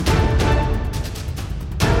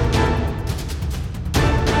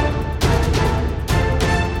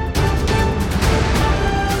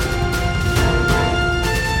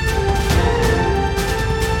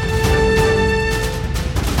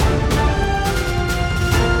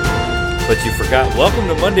But you forgot, welcome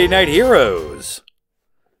to Monday Night Heroes.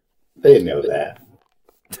 They know that.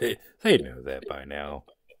 They know that by now.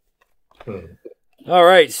 All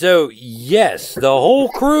right, so yes, the whole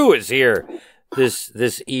crew is here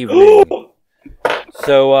this evening.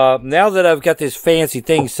 So now that I've got this fancy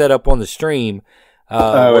thing set up on the stream,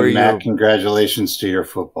 and Matt, congratulations to your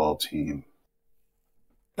football team.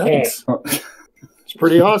 Thanks. It's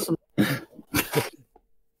pretty awesome.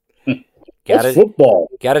 Got football.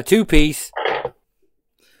 Got a two-piece.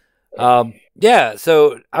 Yeah,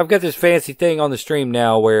 so I've got this fancy thing on the stream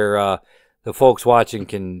now where the folks watching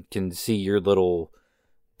can see your little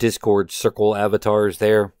Discord circle avatars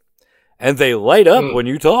there, and they light up when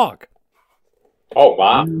you talk. Oh,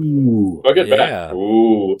 wow. Ooh. Look at that.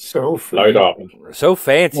 Ooh. So Light up. So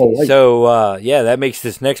fancy. So, yeah, that makes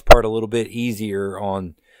this next part a little bit easier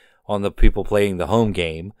on the people playing the home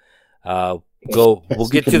game. We'll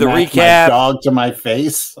get to the recap. My dog to my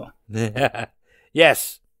face.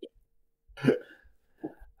 Yes.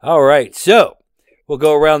 All right, so we'll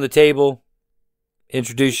go around the table,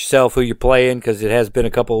 introduce yourself, who you're playing, because it has been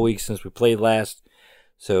a couple of weeks since we played last.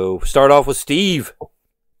 So start off with Steve.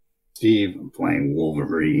 Steve, I'm playing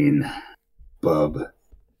Wolverine. Bub.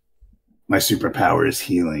 My superpower is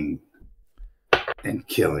healing and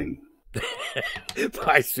killing.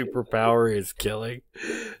 My superpower is killing.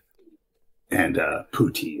 And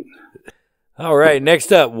poutine. All right,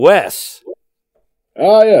 next up, Wes.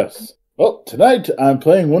 Ah, yes. Well, tonight I'm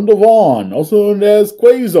playing Wendell Vaughn, also known as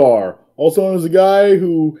Quasar, also known as a guy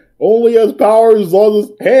who only has powers as long as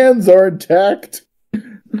his hands are intact,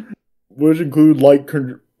 which include light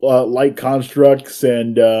constructs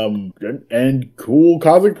and cool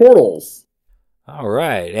cosmic portals. All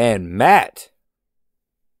right, and Matt.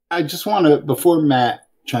 I just want to, before Matt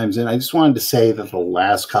chimes in, I just wanted to say that the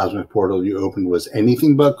last cosmic portal you opened was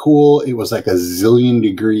anything but cool. It was like a zillion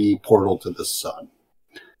degree portal to the sun.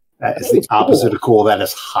 That is the opposite of cool. That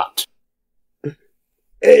is hot.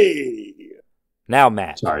 Hey! Now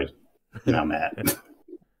Matt. Sorry. Now Matt.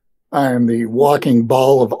 I am the walking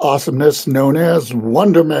ball of awesomeness known as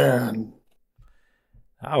Wonder Man.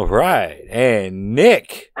 All right, and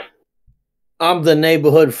Nick. I'm the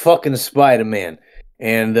neighborhood fucking Spider-Man.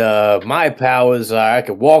 And my powers are I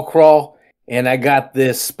can wall crawl, and I got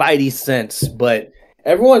this spidey sense. But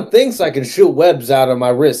everyone thinks I can shoot webs out of my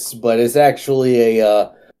wrists, but it's actually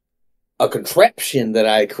a contraption that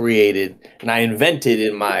I created and I invented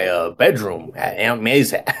in my bedroom at Aunt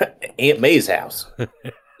May's house.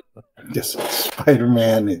 Yes,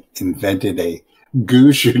 Spider-Man invented a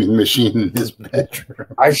goo shooting machine in his bedroom.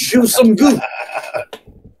 I shoot some goo.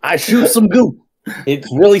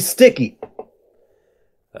 It's really sticky.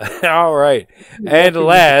 All right. And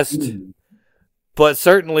last, but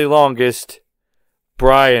certainly longest,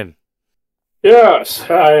 Brian. Yes,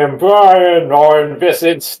 I am Brian, or in this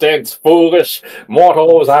instance, foolish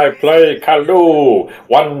mortals, I play Kalu,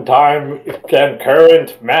 one-time and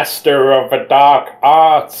current master of the dark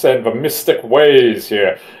arts and the mystic ways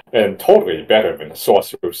here, and totally better than the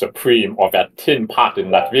Sorcerer Supreme or that tin pot in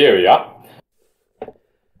Latveria.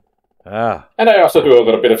 And I also do a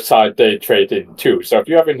little bit of side day trading, too, so if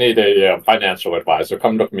you ever need a financial advisor,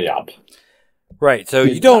 come look me up. Right, so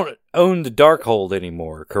you don't own the Darkhold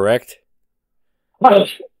anymore, correct?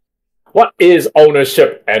 What is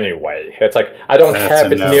ownership anyway? It's like I don't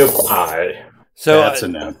have it nearby. So that's a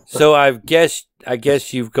no. So I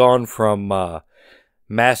guess you've gone from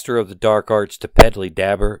master of the dark arts to petty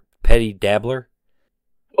dabbler.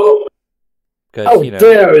 Oh, how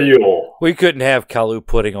dare you! We couldn't have Kalu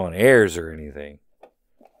putting on airs or anything.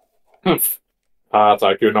 It's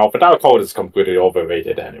like the Darkhold is completely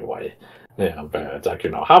overrated anyway. Yeah, but it's like,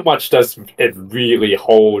 how much does it really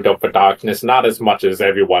hold of the darkness? Not as much as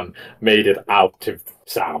everyone made it out to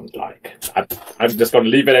sound like. I'm just going to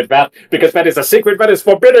leave it at that, because that is a secret that is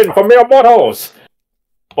forbidden for mere mortals.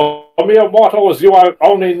 For mere mortals, you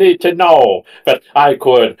only need to know that I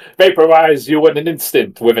could vaporize you in an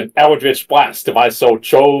instant with an eldritch blast if I so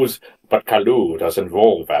chose, but Kalu doesn't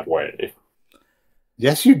roll that way.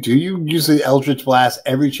 Yes, you do. You use the eldritch blast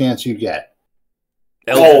every chance you get.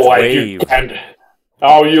 It's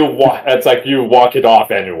like you walk it off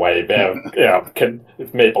anyway.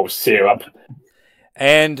 Maple syrup.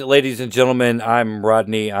 And ladies and gentlemen, I'm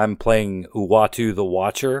Rodney. I'm playing Uatu the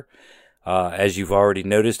Watcher. As you've already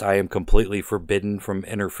noticed, I am completely forbidden from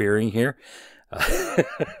interfering here.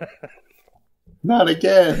 Not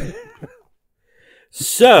again.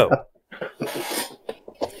 So,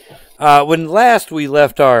 when last we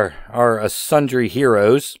left our sundry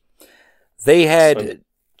heroes, they had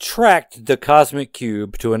tracked the cosmic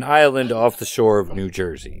cube to an island off the shore of New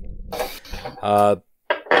Jersey.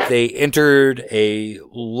 they entered a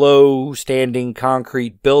low-standing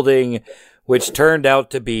concrete building, which turned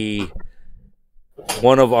out to be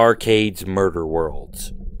one of Arcade's murder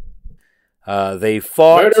worlds. They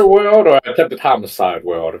fought... Murder world or attempted homicide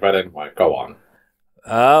world? But anyway, go on.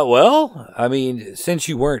 Well, I mean, since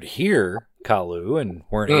you weren't here, Kalu, and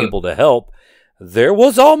weren't able to help, there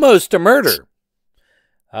was almost a murder.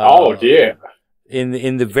 Oh, dear.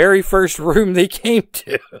 In the very first room they came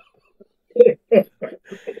to.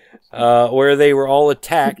 Where they were all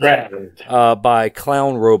attacked by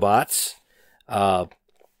clown robots and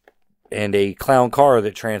a clown car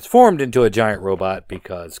that transformed into a giant robot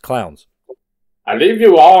because clowns. I leave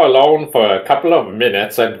you all alone for a couple of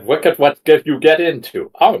minutes and look at what you get into.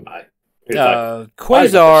 Oh, my.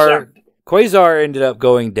 Quasar ended up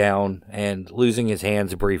going down and losing his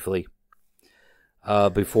hands briefly.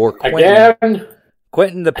 Before Quentin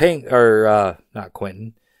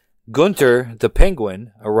Gunter the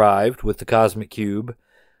Penguin arrived with the Cosmic Cube,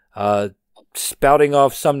 spouting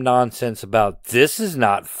off some nonsense about this is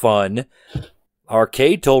not fun.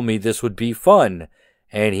 Arcade told me this would be fun,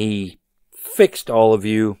 and he fixed all of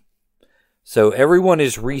you. So everyone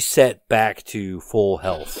is reset back to full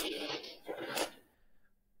health.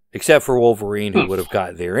 Except for Wolverine, who would have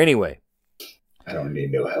got there anyway. I don't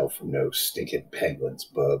need no help from no stinking penguins,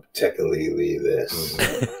 bub. Technically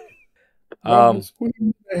this.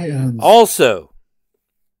 Also,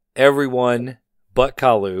 everyone but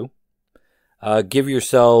Kalu, give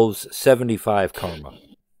yourselves 75 karma.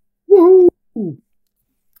 Woohoo!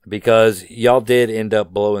 Because y'all did end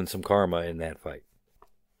up blowing some karma in that fight.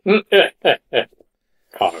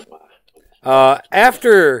 Karma.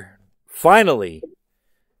 After finally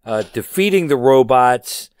defeating the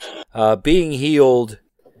robots, being healed,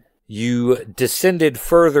 you descended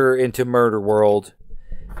further into Murderworld,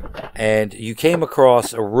 and you came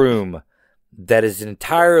across a room that is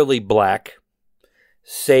entirely black,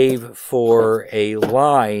 save for a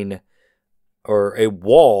line or a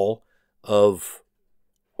wall of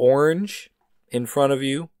orange in front of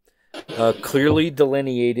you, clearly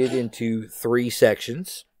delineated into 3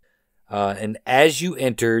 sections. And as you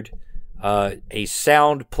entered, a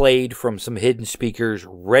sound played from some hidden speakers,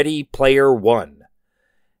 Ready Player One,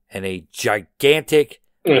 and a gigantic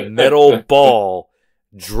metal ball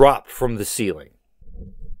dropped from the ceiling.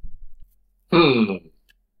 A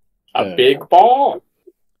big ball?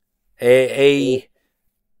 A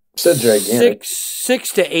So gigantic.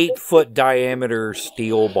 6 to 8 foot diameter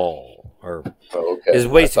steel ball, is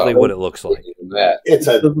basically what it looks like. It's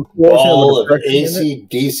a ball of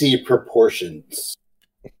AC/DC proportions.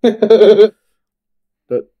 Does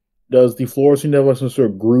the floor seem to have some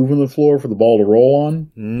sort of groove in the floor for the ball to roll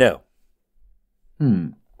on? No.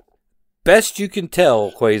 Best you can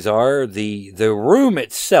tell, Quasar, the room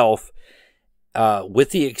itself,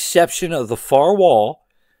 with the exception of the far wall,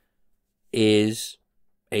 is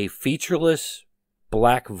a featureless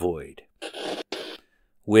black void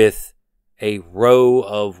with a row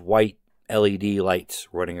of white LED lights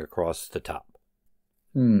running across the top.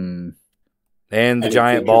 And the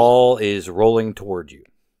giant ball is rolling toward you.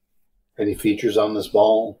 Any features on this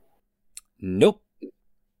ball? Nope.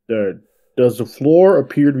 Does the floor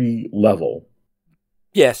appear to be level?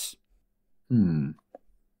 Yes.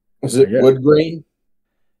 Is it wood grain?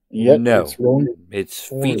 Yep, no. It's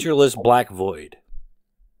featureless black void.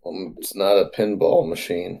 It's not a pinball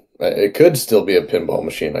machine. It could still be a pinball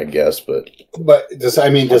machine, I guess, but does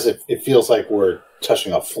it feels like we're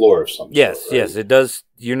touching a floor of something? Yes, right? Yes, it does.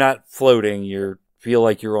 You're not floating. You feel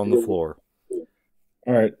like you're on the floor.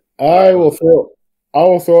 All right. I will throw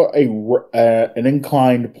an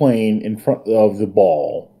inclined plane in front of the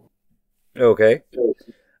ball. Okay.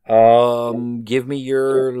 Give me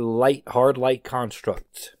your hard light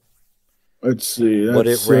construct. Let's see. What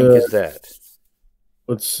rank is that?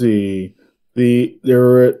 Let's see.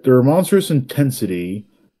 Their monstrous intensity.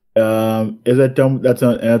 Is that done?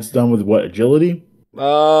 That's done with what, agility?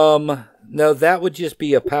 No, that would just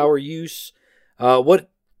be a power use. What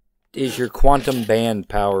is your quantum band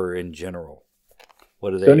power in general?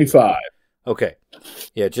 What are they? 75. Okay.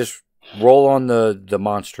 Yeah, just roll on the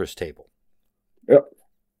monstrous table. Yep.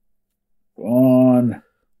 Hold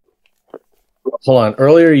on.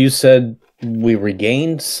 Earlier you said we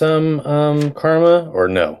regained some karma, or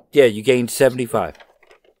no? Yeah, you gained 75.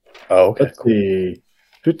 Oh, okay. Let's see.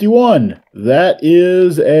 51. That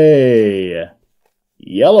is a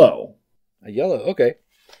yellow. A yellow, okay.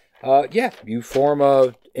 Yeah, you form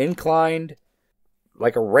a inclined,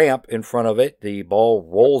 like a ramp in front of it. The ball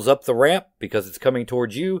rolls up the ramp because it's coming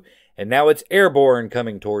towards you, and now it's airborne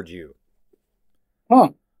coming towards you. Huh.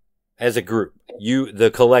 As a group.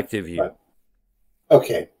 The collective you.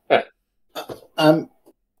 Okay. I'm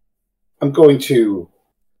going to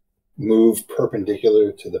move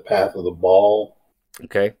perpendicular to the path of the ball.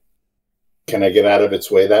 Okay. Can I get out of its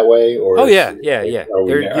way that way? Or Oh, yeah. Are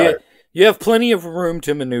we You have plenty of room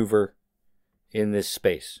to maneuver in this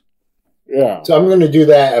space. Yeah. So I'm going to do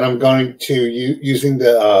that, and I'm going to, using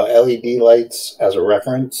the LED lights as a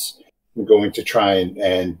reference, I'm going to try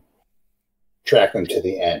and track them to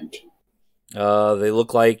the end. They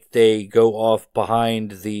look like they go off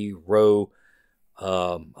behind the row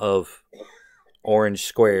of orange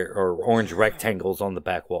square or orange rectangles on the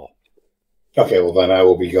back wall. Okay, well then I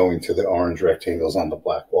will be going to the orange rectangles on the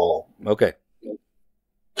black wall. Okay.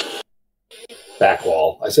 Back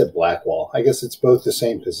wall. I said black wall. I guess it's both the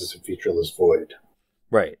same because it's a featureless void.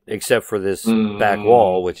 Right, except for this back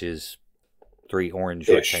wall, which is 3 orange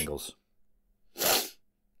rectangles.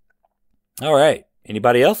 All right.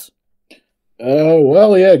 Anybody else?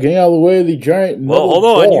 Well, yeah, getting out of the way of the giant. Well, hold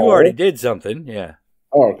on. Ball. You already did something. Yeah.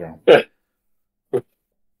 Oh, okay.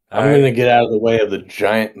 I'm going to get out of the way of the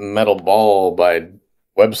giant metal ball by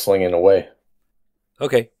web slinging away.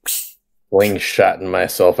 Okay. Slingshotting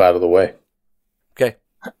myself out of the way. Okay.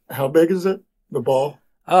 How big is it, the ball?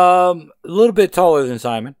 A little bit taller than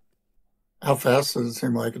Simon. How fast does it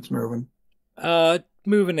seem like it's moving?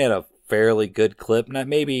 Moving at a fairly good clip. Not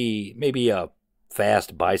maybe a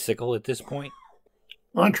fast bicycle at this point.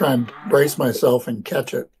 I want to try and brace myself and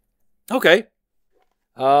catch it. Okay.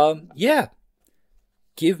 Yeah.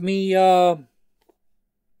 Give me a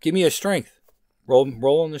strength.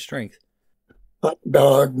 Roll on the strength. Hot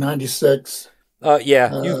dog 96. Yeah.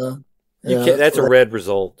 That's a red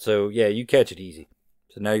result. So yeah, you catch it easy.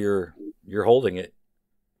 So now you're holding it.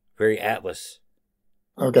 Very Atlas.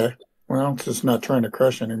 Okay. Well, it's just not trying to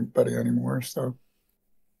crush anybody anymore. So.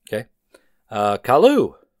 Okay.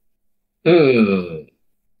 Kalu.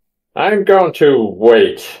 I'm going to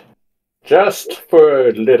wait just for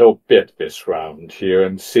a little bit this round here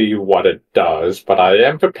and see what it does, but I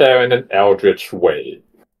am preparing an Eldritch Wave.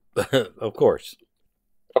 Of course.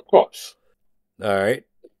 Of course. All right.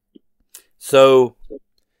 So,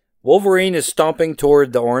 Wolverine is stomping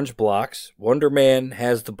toward the orange blocks. Wonder Man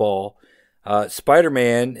has the ball.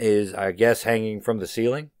 Spider-Man is, I guess, hanging from the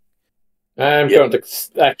ceiling. I'm going to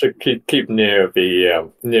actually keep near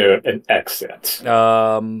an exit.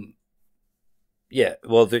 Yeah,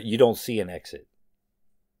 well, you don't see an exit.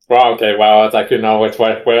 Well, okay, well, it's like, it's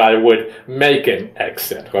where I would make an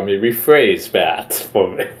exit. Let me rephrase that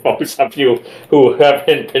for those of you who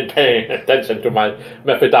haven't been paying attention to my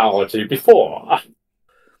methodology before. All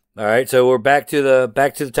right, so we're back to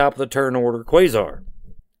the top of the turn order. Quasar.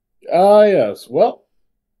 Yes. Well,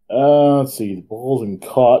 let's see. The ball's been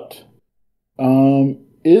caught. So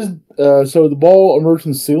the ball emerged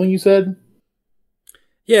from the ceiling, you said?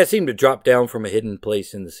 Yeah, it seemed to drop down from a hidden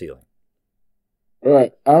place in the ceiling. All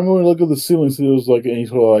right, I'm going to look at the ceiling, see if there's like any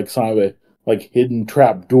sort of sign of a hidden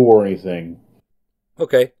trap door or anything.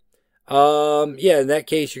 Okay. Yeah, in that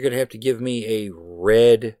case, you're going to have to give me a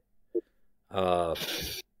red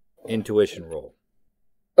intuition roll.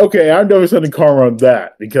 Okay, I'm never sending karma on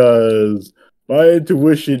that because my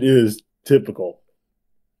intuition is typical.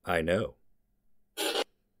 I know.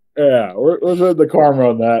 Yeah, we're sending the karma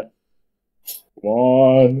on that. Come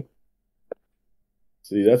on.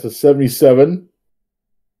 See, that's a 77.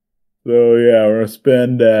 So yeah, we're gonna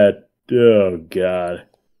spend that. Oh god,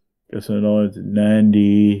 guess I know it's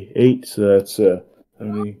 98. So that's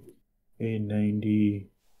 78, 90,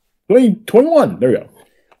 20, 21. There we go.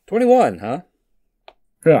 21, huh?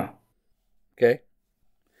 Yeah. Okay.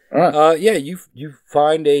 All right. Yeah, you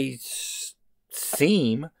find a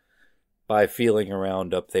seam by feeling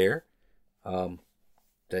around up there.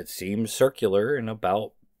 That seems circular and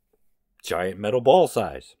about giant metal ball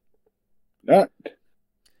size. All right.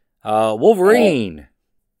 Wolverine.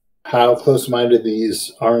 How close am I to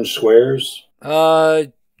these orange squares?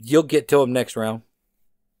 You'll get to them next round.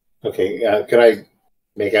 Okay. Could I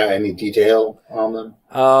make out any detail on them?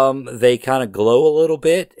 They kind of glow a little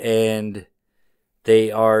bit, and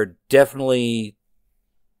they are definitely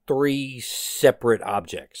 3 separate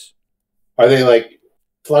objects. Are they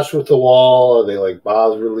flush with the wall? Are they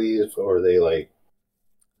bas relief? Or are they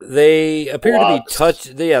They appear blocks? To be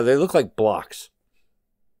touched. Yeah, they look like blocks.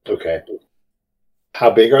 Okay. How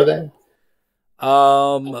big are they?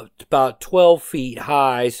 About 12 feet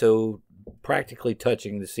high, so practically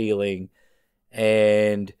touching the ceiling,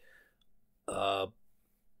 and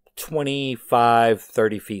 25,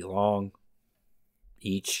 30 feet long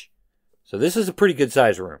each. So this is a pretty good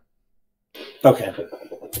size room. Okay.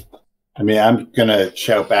 I mean, I'm going to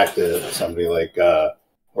shout back to somebody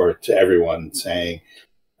or to everyone saying,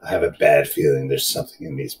 I have a bad feeling there's something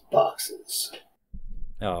in these boxes.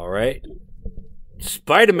 All right.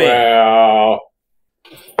 Spider-Man. Well,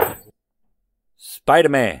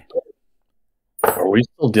 Spider-Man. Are we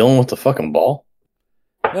still dealing with the fucking ball?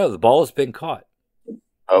 No, the ball has been caught.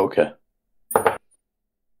 Okay.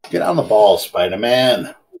 Get on the ball,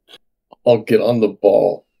 Spider-Man. I'll get on the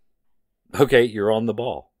ball. Okay, you're on the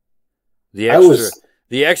ball. The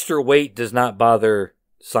extra weight does not bother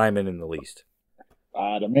Simon in the least.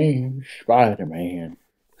 Spider-Man, Spider-Man.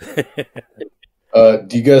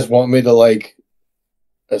 Do you guys want me to like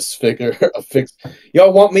affix?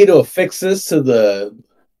 Y'all want me to affix this to the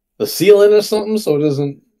ceiling or something so it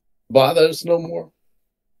doesn't bother us no more?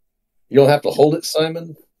 You don't have to hold it,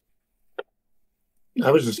 Simon.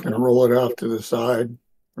 I was just going to roll it off to the side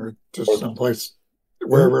or just someplace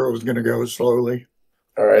wherever it was going to go slowly.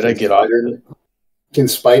 All right, I get off. Can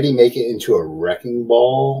Spidey make it into a wrecking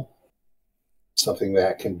ball? Something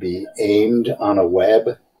that can be aimed on a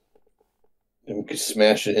web? And we could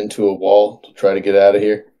smash it into a wall to try to get out of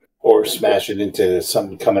here. Or smash it into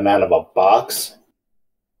something coming out of a box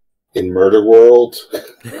in Murderworld?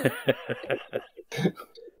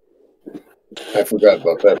 I forgot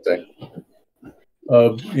about that thing.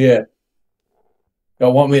 Yeah.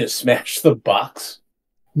 Y'all want me to smash the box?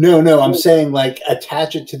 No, I'm saying like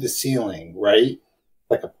attach it to the ceiling, right?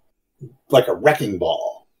 Like a wrecking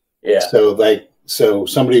ball. Yeah. So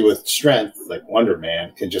somebody with strength, like Wonder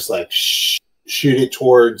Man, can just like shoot it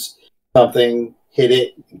towards something, hit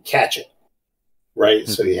it, and catch it. Right?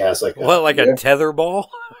 So he has like a tether ball?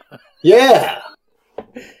 Yeah.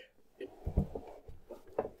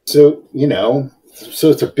 So, so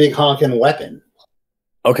it's a big honking weapon.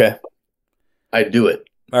 Okay. I do it.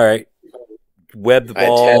 All right. Web the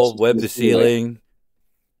ball, web the ceiling.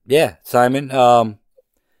 Yeah, Simon.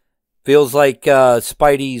 Feels like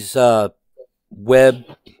Spidey's web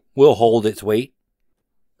will hold its weight.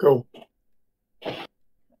 Cool.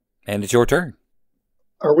 And it's your turn.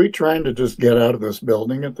 Are we trying to just get out of this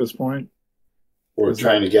building at this point? We're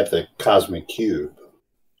trying to get the cosmic cube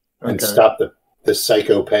and stop the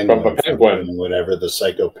psycho penguin from doing whatever the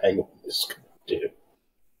psycho penguin is going to do.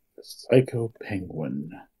 The psycho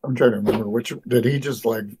penguin. I'm trying to remember did he just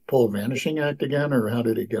like pull a vanishing act again, or how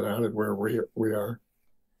did he get out of where we are?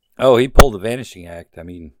 Oh, he pulled the vanishing act. I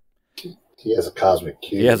mean, he has a cosmic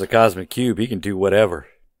cube. He has a cosmic cube. He can do whatever.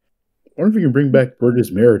 I wonder if we can bring back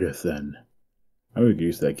Burgess Meredith then. I would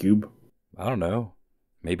use that cube. I don't know.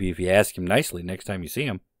 Maybe if you ask him nicely next time you see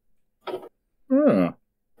him.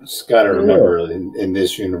 Just got to remember, in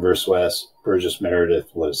this universe, Wes, Burgess Meredith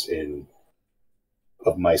was in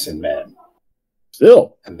Of Mice and Men.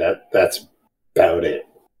 Still. And that's about it.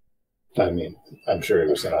 I mean, I'm sure he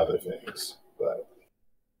was in other things, but...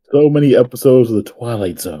 So many episodes of The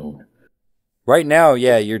Twilight Zone. Right now,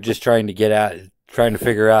 yeah, you're just trying to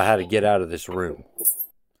figure out how to get out of this room.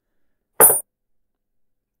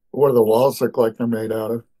 What do the walls look like they're made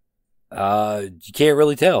out of? You can't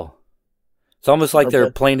really tell. It's almost like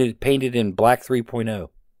they're painted in black 3.0.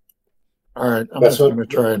 All right, I'm just going to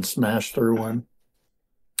try and smash through one.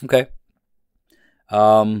 Okay.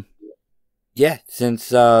 Yeah,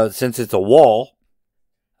 since it's a wall,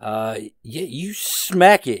 you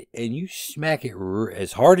smack it, and you smack it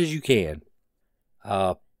as hard as you can.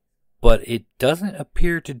 But it doesn't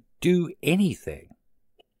appear to do anything.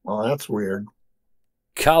 Well, that's weird.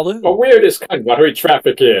 Kalu? Well, weird is kind of what we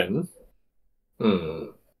traffic in.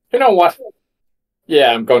 You know what?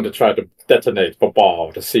 Yeah, I'm going to try to detonate the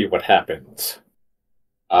ball to see what happens.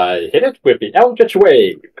 I hit it with the Eldritch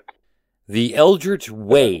Wave. The Eldritch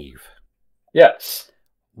Wave? Yes.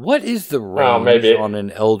 What is the range on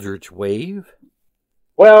an Eldritch Wave?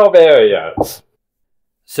 Well, there he is.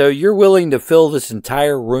 So you're willing to fill this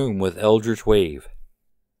entire room with Eldritch Wave?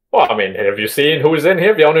 Well, I mean, have you seen who's in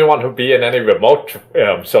here? The only one who'd be in any remote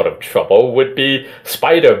sort of trouble would be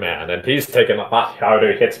Spider-Man, and he's taken a lot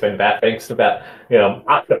harder hits than that thanks to that,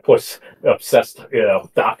 octopus-obsessed,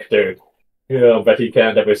 doctor, that he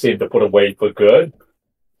can't ever seem to put away for good.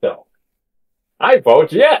 So, I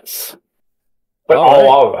vote yes. But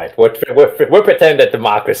all right. We'll pretend at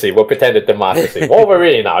democracy.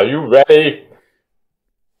 Wolverine, are you ready?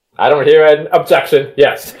 I don't hear an objection.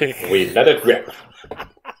 Yes, we let it rip.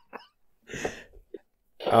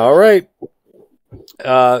 All right.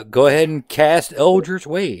 Go ahead and cast Eldritch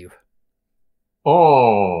Wave.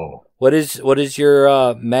 Oh. What is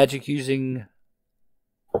your magic using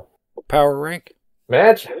power rank?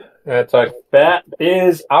 Magic? That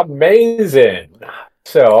is amazing.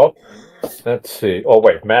 So, let's see. Oh,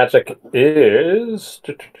 wait. Magic is...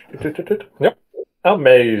 Yep.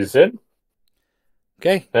 Amazing.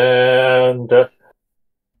 Okay. And...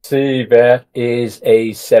 See, that is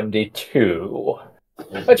a 72.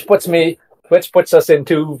 Which puts us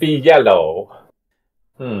into the yellow.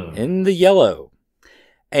 In the yellow.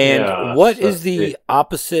 And Yeah, what is the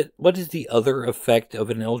opposite? What is the other effect of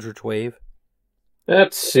an Eldritch Wave?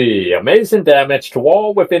 Let's see. Amazing damage to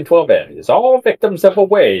all within 12 areas. All victims of a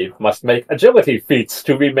wave must make agility feats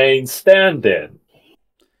to remain standing.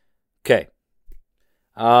 Okay.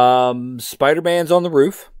 Spider-Man's on the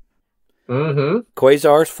roof. Mm-hmm.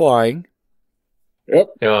 Quasar's flying. Yep.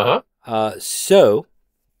 Uh-huh. So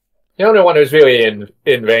The only one who's really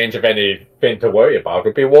in range of anything to worry about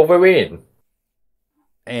would be Wolverine.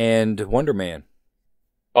 and Wonder Man.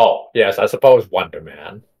 Oh, yes, I suppose Wonder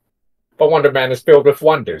Man. But Wonder Man is filled with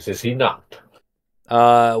wonders, is he not?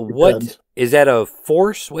 What Depends. is that, a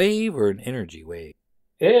force wave or an energy wave?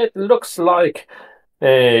 It looks like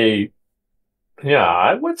I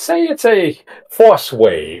would say it's a force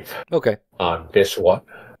wave Okay. on this one.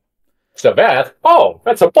 So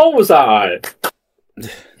that's a bullseye.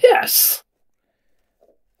 Yes.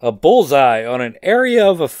 A bullseye on an area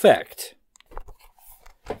of effect.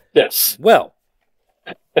 Yes. Well,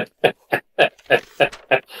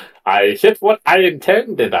 I hit what I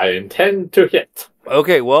intend, and I intend to hit.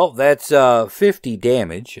 okay, well, that's 50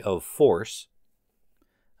 damage of force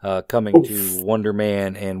coming to Wonder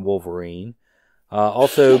Man and Wolverine.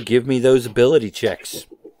 Also, give me those ability checks.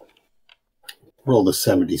 Roll the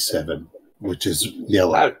 77, which is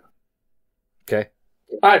yellow. Okay.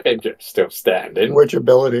 I think you're still standing. Which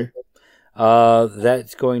ability?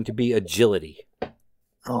 That's going to be agility.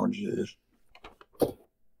 Oh, jeez.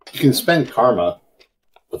 You can spend karma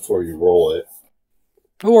before you roll it.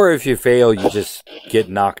 Or if you fail, you just get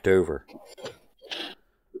knocked over.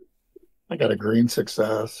 I got a green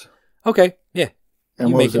success. Okay, yeah. And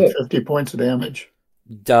You what was make it? 50 points of damage.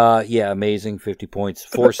 Yeah, amazing. 50 points.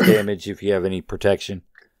 Force damage if you have any protection.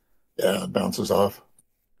 Yeah, it bounces off.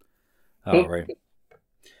 All right.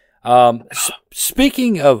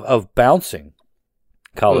 Speaking of bouncing,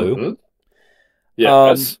 Kalu, Mhm.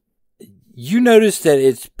 Yes. you notice that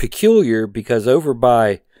it's peculiar because over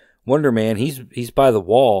by Wonder Man, he's by the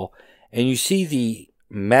wall, and you see the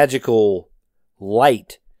magical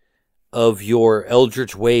light of your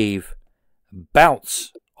Eldritch Wave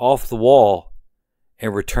bounce off the wall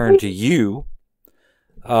and return to you.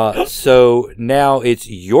 So now it's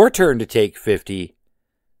your turn to take 50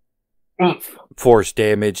 force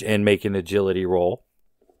damage and make an agility roll.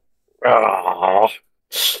 Oh.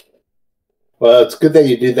 Well, it's good that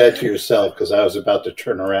you did that to yourself because I was about to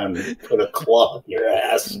turn around and put a claw in your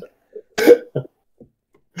ass.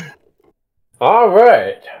 All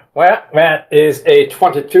right. Well, that is a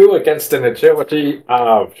 22 against an agility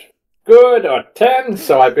of good or 10,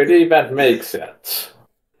 so I believe that makes it.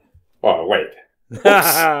 Oh, wait.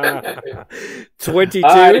 22?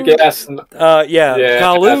 I guess. Yeah,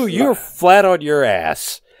 Kalu, that's you're not- flat on your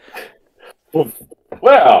ass.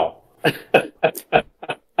 Well,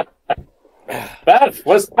 that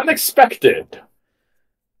was unexpected.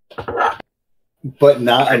 But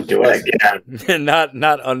not I do it again. not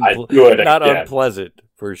I do it not again. unpleasant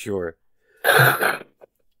for sure.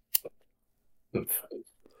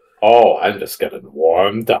 Oh, I'm just getting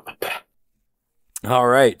warmed up. All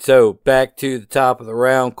right, so back to the top of the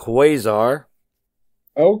round, Quasar.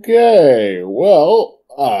 Okay, well,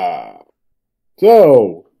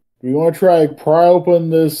 so, do you want to try to pry open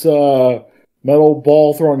this metal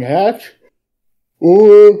ball throwing hatch?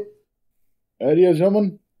 Or, ideas,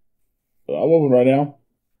 gentlemen? I'm open right now.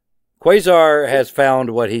 Quasar has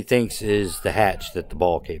found what he thinks is the hatch that the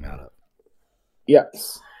ball came out of.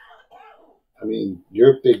 Yes. I mean,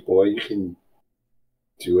 you're a big boy. You can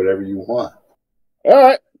do whatever you want.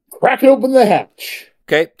 Alright, crack open the hatch.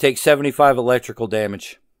 Okay, take 75 electrical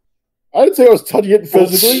damage. I didn't say I was touching it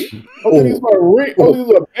physically. I'm going to use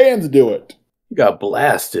my band to do it. You got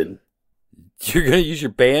blasted. You're going to use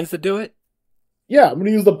your bands to do it? Yeah, I'm going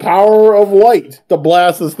to use the power of light to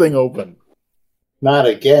blast this thing open. Not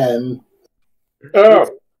again. Oh,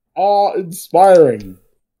 Awe-inspiring.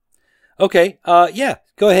 Okay, yeah,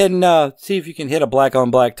 go ahead and see if you can hit a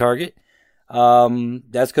black-on-black target.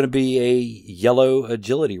 That's going to be a yellow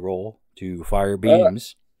agility roll to fire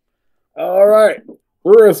beams. Alright,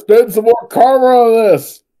 we're going to spend some more karma on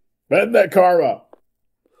this. Spend that karma.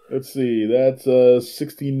 Let's see, that's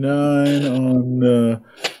 69 on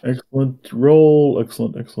excellent roll.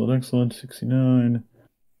 Excellent. 69.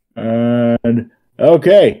 And,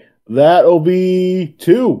 okay, that'll be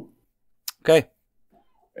 2. Okay,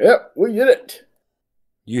 Yep, we did it.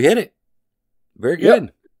 you hit it. Very Yep.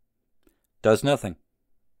 good. Does nothing.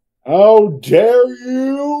 How dare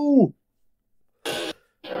you?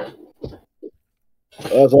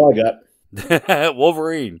 That's all I got.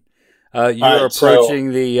 Wolverine. You're right,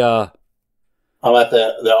 approaching the. I'm at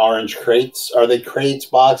the orange crates. Are they crates,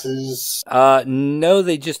 boxes? No,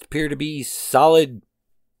 they just appear to be solid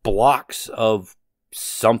blocks of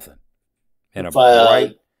something, in a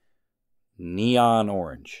bright neon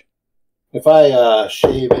orange. If I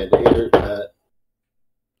shave a haircut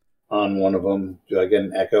on one of them, do I get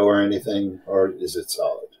an echo or anything, or is it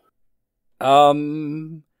solid?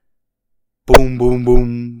 Boom, boom,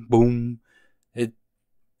 boom, boom. It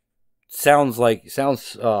sounds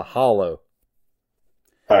hollow.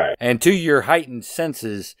 All right. And to your heightened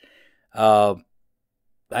senses,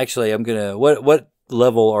 actually, I'm gonna. What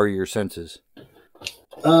level are your senses?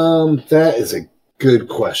 That is a good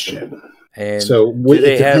question. And so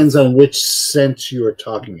it depends on which sense you are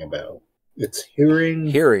talking about. It's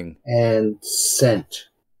hearing, and scent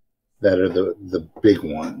that are the big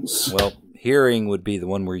ones. Well, hearing would be the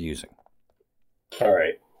one we're using. All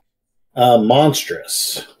right.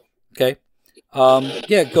 Monstrous. Okay.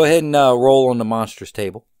 Yeah, go ahead and roll on the monstrous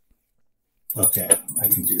table. Okay, I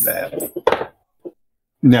can do that.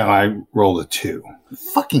 No, I rolled a 2.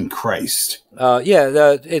 Fucking Christ.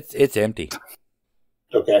 Yeah, it's empty.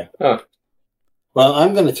 Okay. Huh. Well,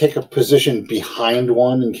 I'm going to take a position behind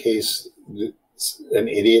one in case an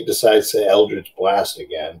idiot decides to Eldritch Blast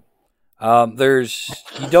again. You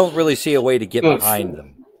don't really see a way to get behind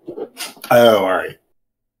them. Oh, all right.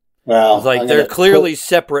 Well, it's like they're clearly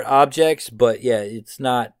separate objects, but yeah, it's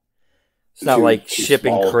not like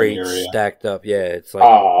shipping crates stacked up. Yeah, it's like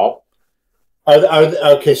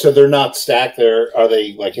okay, so they're not stacked. Are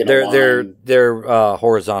they like in a line? They're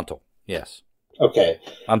horizontal. Yes. Okay.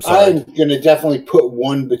 I'm sorry. I'm going to definitely put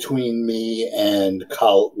one between me and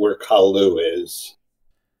where Kalu is.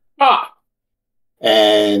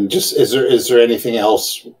 And just is there anything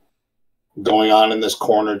else going on in this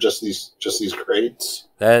corner? Just these crates.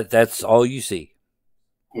 That's all you see.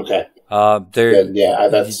 Okay.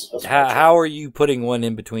 That's how are you putting one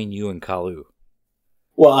in between you and Kalu?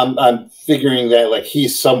 Well, I'm figuring that like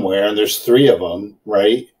he's somewhere, and there's 3 of them,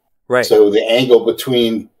 right? Right. So the angle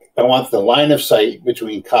I want the line of sight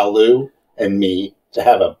between Kalu and me to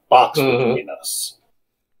have a box between us.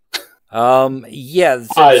 Yeah.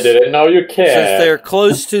 I didn't know you cared. Since they're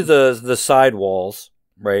close to the side walls,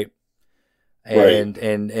 right?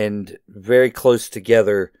 And very close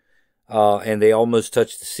together, and they almost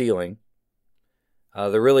touch the ceiling.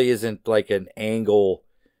 There really isn't like an angle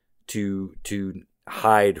to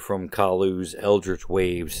hide from Kalu's eldritch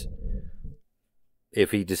waves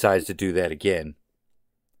if he decides to do that again.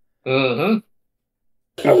 Mm-hmm.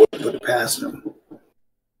 I wouldn't put it past him.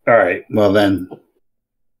 All right. Well, then,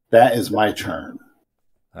 that is my turn.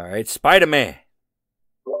 All right, Spider-Man.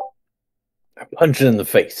 I punch it in the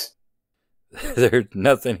face. There's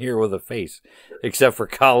nothing here with a face except for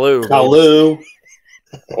Kalu. Kalu.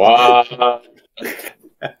 Wow.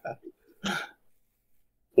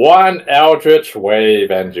 One eldritch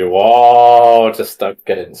wave, and you all just start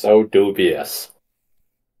getting so dubious.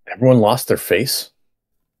 Everyone lost their face?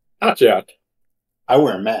 Not yet. I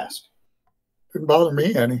wear a mask. Didn't bother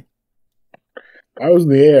me any. I was in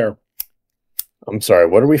the air. I'm sorry,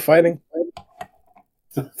 what are we fighting?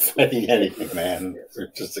 Fighting anything, man.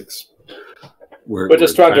 We're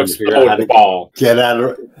just trying to explode the ball. Get out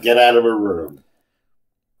of a room.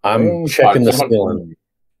 I'm checking the ceiling.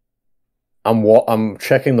 I'm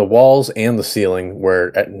checking the walls and the ceiling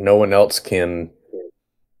where no one else can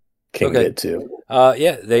get to.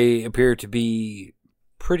 Yeah, they appear to be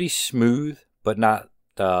pretty smooth, but not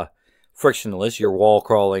frictionless. Your wall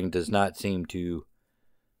crawling does not seem to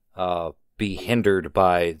be hindered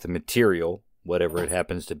by the material, whatever it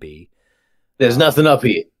happens to be. There's nothing up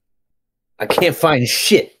here. I can't find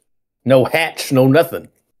shit. No hatch, no nothing.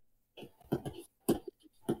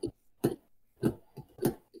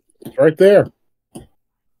 It's right there.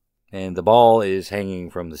 And the ball is hanging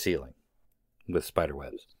from the ceiling with spider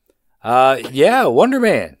webs. Yeah, Wonder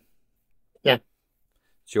Man. Yeah.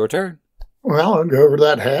 It's your turn. Well, I'll go over to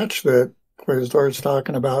that hatch that Quasar's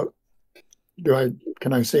talking about.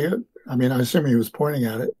 Can I see it? I mean, I assume he was pointing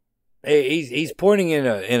at it. He's pointing in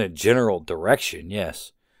a general direction,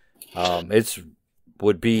 yes.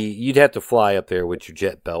 You'd have to fly up there with your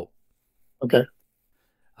jet belt. Okay.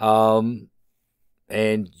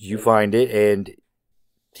 And you find it, and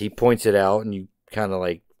he points it out, and you kind of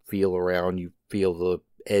like feel around. You feel the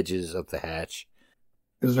edges of the hatch.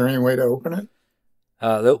 Is there any way to open it?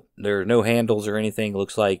 Nope. There are no handles or anything.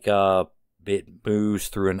 Looks like it moves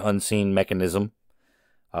through an unseen mechanism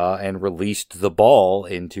and released the ball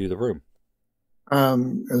into the room.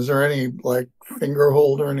 Is there any like finger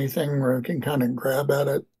hold or anything where I can kind of grab at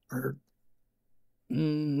it? Or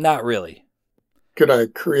Not really. Could I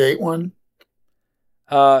create one?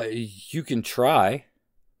 You can try.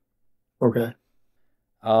 Okay.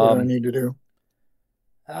 What do I need to do?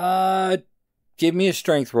 Give me a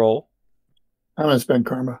strength roll. I'm going to spend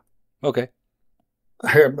karma. Okay.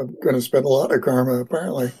 I'm going to spend a lot of karma,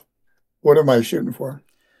 apparently. What am I shooting for?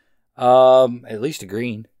 At least a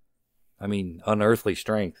green. I mean, unearthly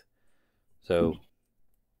strength. So.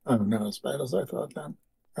 Oh, not as bad as I thought then.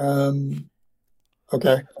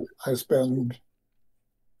 Okay. I spend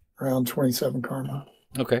around 27 karma.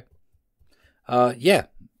 Okay. Yeah.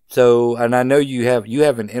 So, and I know you have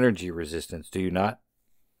an energy resistance, do you not?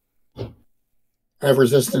 I have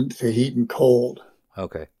resistance to heat and cold.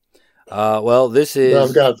 Okay. Well, this is. But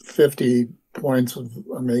I've got 50 points of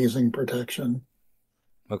amazing protection.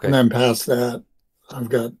 Okay. And then past that, I've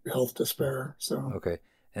got health to spare. So. Okay.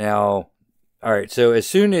 Now, all right. So as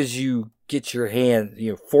soon as you get your hand,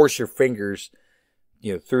 force your fingers,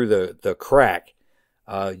 through the crack,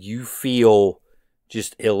 you feel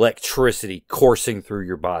just electricity coursing through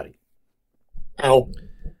your body. Ow.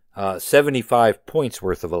 75 points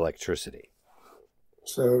worth of electricity.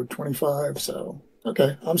 So 25. So,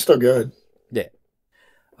 okay. I'm still good. Yeah.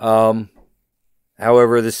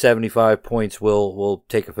 However, the 75 points will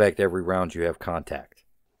take effect every round you have contact.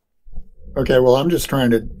 Okay. Well, I'm just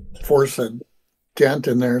trying to force a dent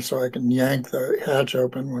in there so I can yank the hatch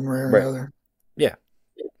open one way or another. Yeah.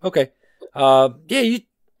 Okay. What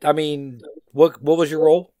was your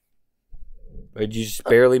roll? Did you just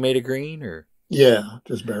barely made a green, or? Yeah,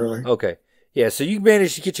 just barely. Okay. Yeah, so you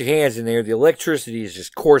managed to get your hands in there. The electricity is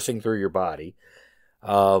just coursing through your body.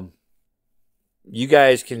 You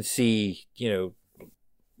guys can see,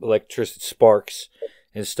 electricity sparks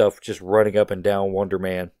and stuff just running up and down Wonder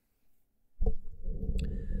Man.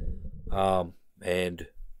 And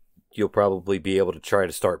you'll probably be able to try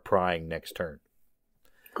to start prying next turn.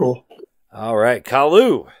 Cool. All right,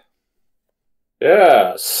 Kalu.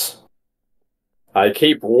 Yes. I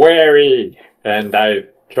keep wary, and I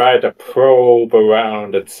try to probe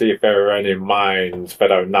around and see if there are any minds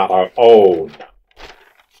that are not our own.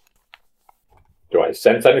 Do I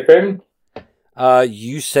sense anything?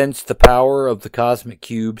 You sense the power of the cosmic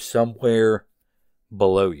cube somewhere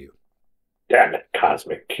below you. Damn it,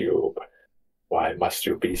 Cosmic Cube. Why must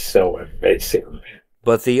you be so evasive?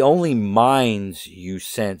 But the only minds you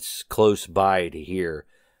sense close by to here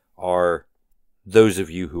are those of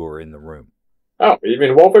you who are in the room. Oh,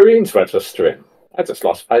 even Wolverine's registering. I just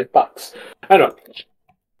lost $5. I don't.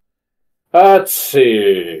 Let's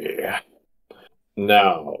see.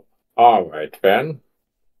 No. All right, then.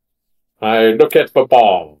 I look at the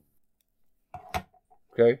ball.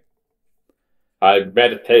 Okay. I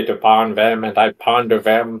meditate upon them and I ponder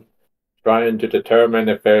them, trying to determine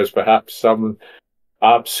if there's perhaps some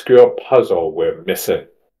obscure puzzle we're missing.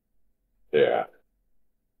 Yeah.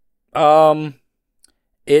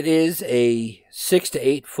 It is a 6 to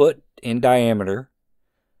 8 foot in diameter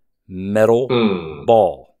metal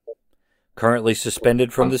ball, currently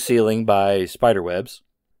suspended from the ceiling by spider webs.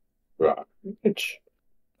 Right.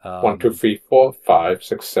 1, 2, 3, 4, 5,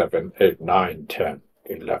 6, 7, 8, 9, 10,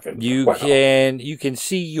 11. You can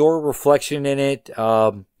see your reflection in it.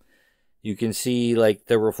 You can see like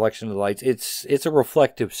the reflection of the lights. It's a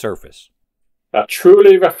reflective surface. A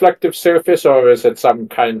truly reflective surface, or is it some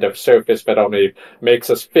kind of surface that only makes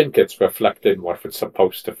us think it's reflecting what it's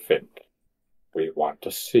supposed to think? We want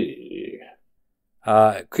to see.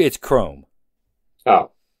 It's chrome.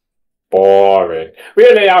 Oh. Boring.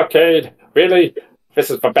 Really, Arcade? Really? This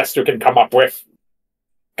is the best you can come up with?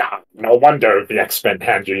 God, no wonder the X-Men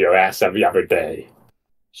hand you your ass every other day.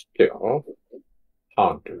 Still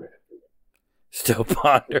pondering. Still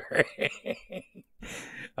pondering.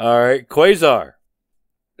 All right, Quasar.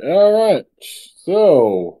 All right.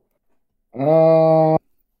 So,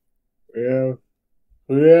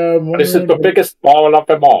 This is the biggest ball of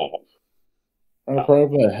them all. I'll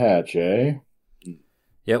probably the hatch, eh?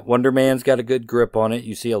 Yep, Wonder Man's got a good grip on it.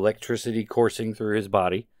 You see electricity coursing through his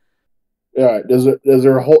body. Yeah. Is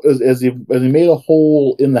there a hole? Has he made a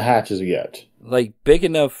hole in the hatches yet? Like big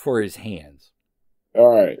enough for his hands.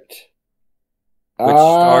 All right. Which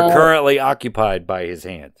are currently occupied by his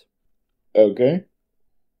hands. Okay.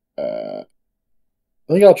 I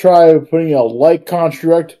think I'll try putting a light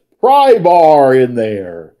construct pry bar in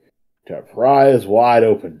there to pry this wide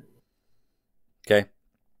open. Okay.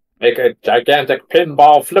 Make a gigantic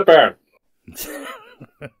pinball flipper.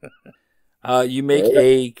 You make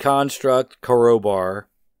a construct crowbar.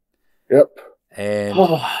 Yep.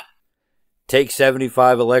 And take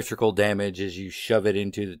 75 electrical damage as you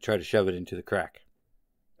try to shove it into the crack.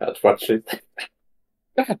 That's what she...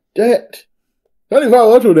 God damn it. 75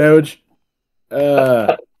 electro damage.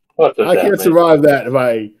 What does I that can't mean? survive that if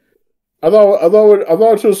I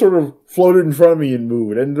thought it just sort of floated in front of me and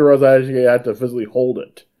moved. I didn't realize I actually had to physically hold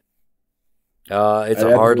it. It's I a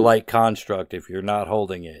had hard to- light construct. If you're not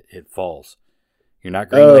holding it, it falls. You're not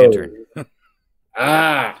Green Lantern.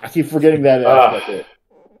 I keep forgetting that Ah. aspect of it.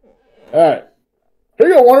 Alright. Here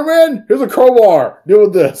you go, Wonder Man. Here's a crowbar. Deal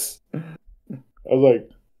with this. I was like,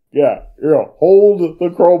 yeah, here you go. Hold the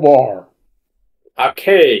crowbar.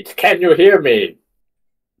 Arcade, can you hear me?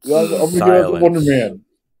 I'm going to give it to Wonder Silence. Man.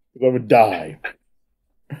 Because I would die.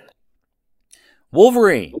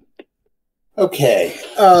 Wolverine. Okay.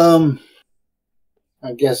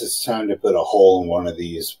 I guess it's time to put a hole in one of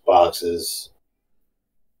these boxes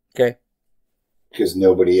Okay. because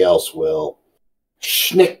nobody else will.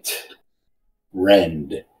 Schnicked.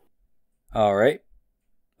 Rend. All right.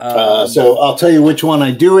 So I'll tell you which one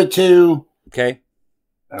I do it to. Okay.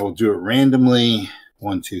 I will do it randomly.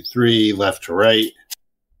 1, 2, 3, left to right.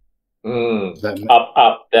 That, Up,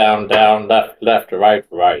 up, down, down, left, left, right,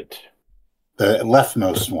 right. the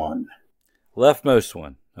leftmost one. Leftmost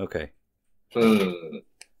one. Okay. Hmm.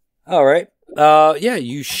 All right. Yeah,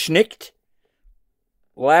 you schnicked.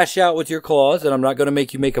 Lash out with your claws, and I'm not going to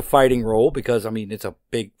make you make a fighting roll because, I mean, it's a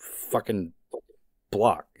big fucking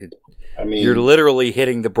block. I mean, You're literally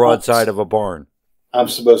hitting the broadside of a barn. I'm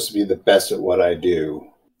supposed to be the best at what I do.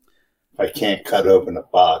 If I can't cut open a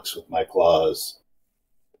box with my claws,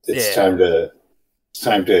 it's time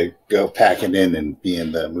to go pack it in and be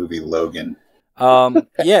in the movie Logan.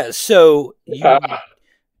 Yeah, so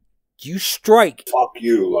you strike, Fuck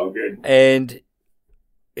you, Logan. and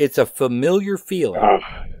it's a familiar feeling.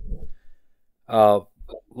 What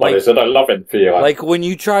Like, is it? A loving feeling. like when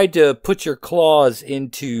you tried to put your claws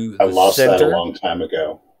into I the lost that a center. long time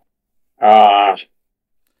ago.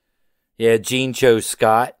 Yeah, Gene chose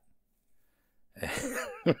Scott.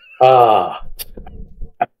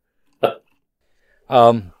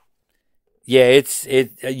 Yeah, it's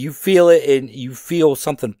you feel it, and you feel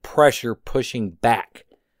something pressure pushing back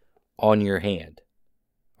on your hand,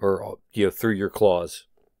 or through your claws,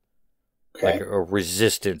 Okay. like a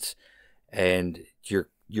resistance, and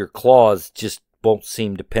your claws just won't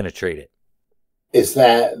seem to penetrate it. Is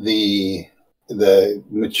that the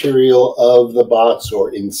material of the box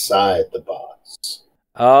or inside the box?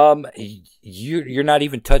 You're not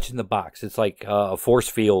even touching the box. It's like a force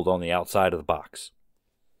field on the outside of the box.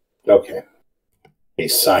 Okay. Hey,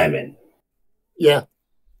 Simon. Yeah,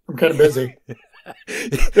 I'm kind of busy.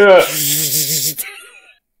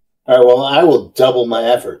 All right, well, I will double my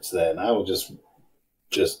efforts then. I will just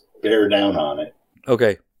bear down on it.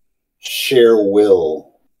 Okay. Share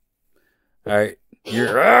will. All right. You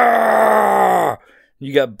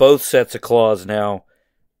got both sets of claws now,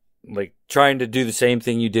 like trying to do the same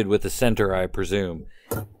thing you did with the center, I presume,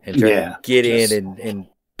 and try to get in and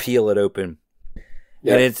peel it open.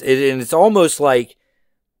 Yeah. And it's almost like,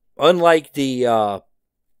 unlike the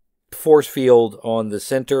force field on the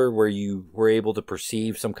center where you were able to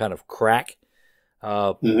perceive some kind of crack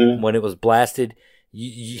when it was blasted,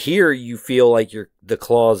 here you feel like the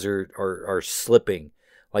claws are slipping.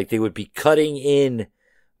 Like they would be cutting in,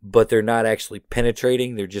 but they're not actually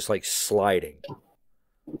penetrating. They're just like sliding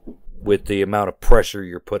with the amount of pressure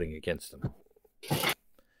you're putting against them.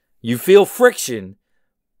 You feel friction,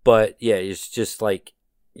 but yeah, it's just like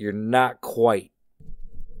you're not quite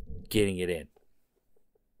getting it in.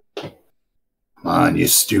 Come on, you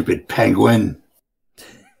stupid penguin.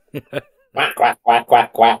 Quack, quack, quack,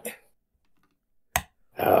 quack, quack.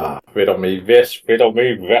 Riddle me this, riddle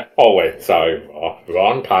me that. Oh, wait, sorry.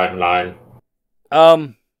 Wrong timeline.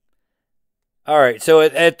 All right, so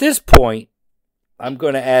at this point, I'm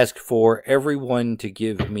going to ask for everyone to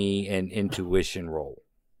give me an intuition roll.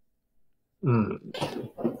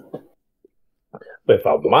 With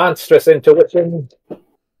a monstrous intuition.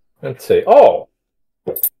 Let's see. Oh!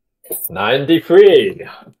 93.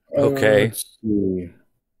 Okay. Let's see.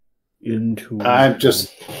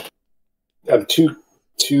 I'm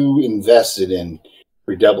too invested in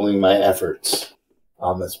redoubling my efforts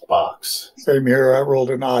on this box. Same here. I rolled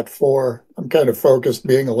an odd 4. I'm kind of focused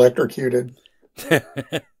being electrocuted. I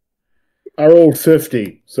rolled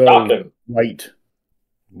 50, so Docking. white.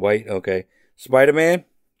 White, okay. Spider-Man?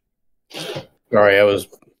 Sorry, I was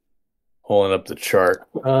pulling up the chart.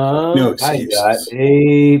 No I excuses. got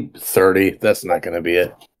a 30. That's not going to be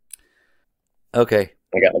it. Okay.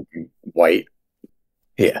 I got like white.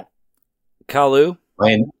 Yeah. Kalu?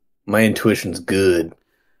 My intuition's good.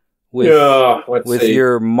 With Let's with see.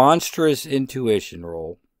 your monstrous intuition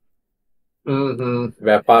roll,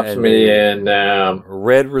 That pops And me a- in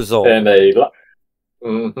red result. a...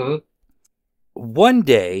 one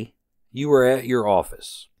day, you were at your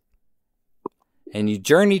office, and you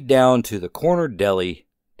journeyed down to the corner deli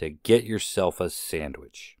to get yourself a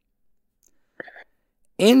sandwich.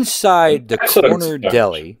 Inside the corner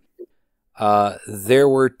deli, there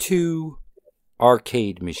were 2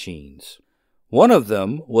 arcade machines. One of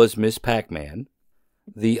them was Miss Pac-Man.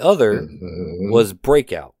 The other was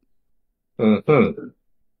Breakout. Mm-hmm.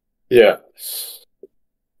 Yes.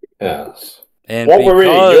 Yes. And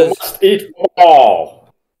Wolverine, you must eat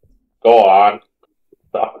all. Go on.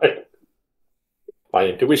 Sorry. My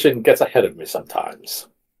intuition gets ahead of me sometimes.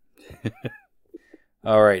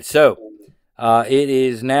 All right, so it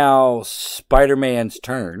is now Spider-Man's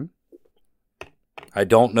turn. I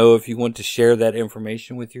don't know if you want to share that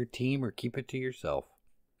information with your team or keep it to yourself.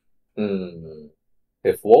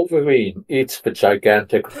 If Wolverine eats the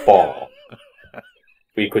gigantic ball,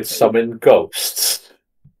 we could summon ghosts.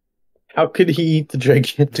 How could he eat the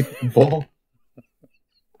gigantic ball?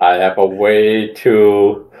 I have a way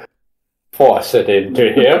to force it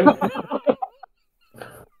into him.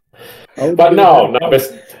 But no,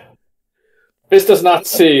 this does not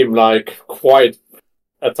seem like quite...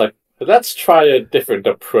 It's like, let's try a different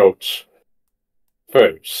approach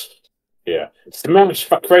first. Yeah. Smash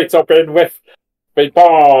the crates open with the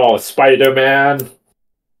ball, Spider-Man.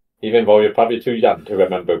 Even though you're probably too young to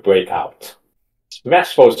remember Breakout.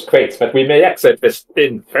 Smash those crates that we may exit this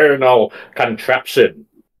infernal contraption.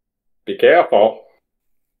 Be careful,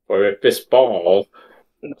 or if this ball...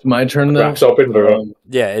 It's my turn, though? Cracks open the room.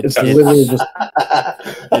 Yeah, it's literally just...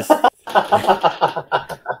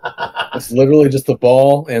 It's literally just the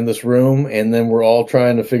ball and this room, and then we're all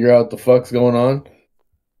trying to figure out what the fuck's going on.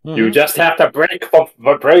 You just have to break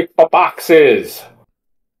the boxes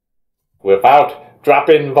without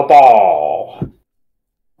dropping the ball,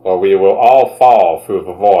 or we will all fall through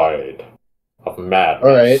the void of madness.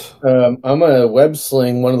 All right, I'm gonna web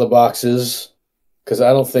sling one of the boxes because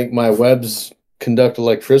I don't think my webs conduct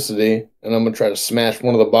electricity, and I'm gonna try to smash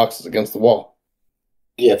one of the boxes against the wall.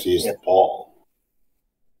 You have to use the ball.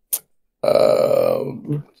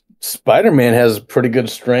 Spider-Man has pretty good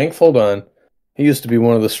strength. Hold on. He used to be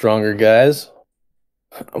one of the stronger guys.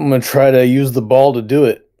 I'm going to try to use the ball to do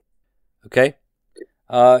it. Okay.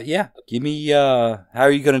 Yeah. Give me, how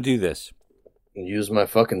are you going to do this? Use my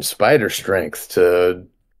fucking spider strength to,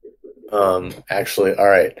 actually, all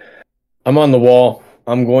right. I'm on the wall.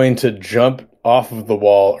 I'm going to jump off of the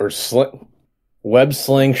wall or web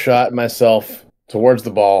slingshot myself towards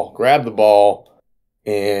the ball, grab the ball,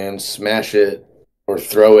 and smash it or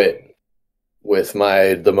throw it with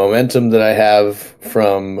the momentum that I have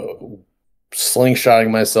from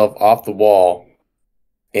slingshotting myself off the wall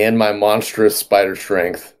and my monstrous spider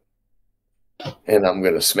strength. And I'm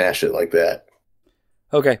going to smash it like that.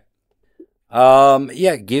 Okay.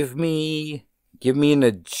 Yeah, give me an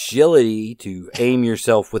agility to aim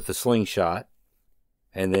yourself with the slingshot.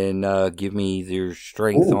 And then give me your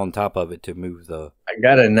strength on top of it to move the... I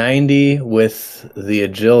got a 90 with the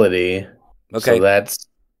agility. Okay. So that's...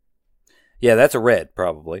 Yeah, that's a red,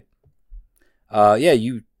 probably. Yeah,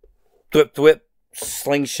 you thwip,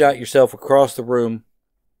 slingshot yourself across the room.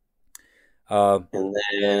 And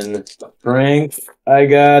then strength, I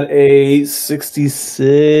got a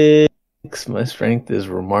 66. My strength is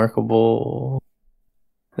remarkable.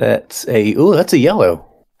 That's a yellow.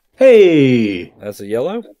 Hey! That's a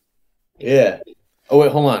yellow? Yeah. Oh,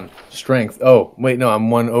 wait, hold on. Strength. Oh, wait, no,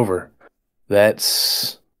 I'm 1 over.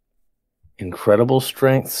 That's incredible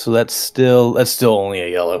strength, so that's still only a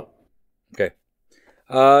yellow. Okay.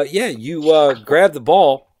 Yeah, you grab the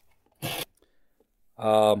ball,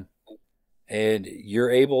 and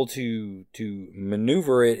you're able to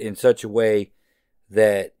maneuver it in such a way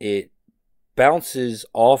that it bounces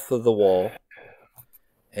off of the wall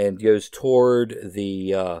and goes toward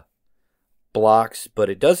the blocks, but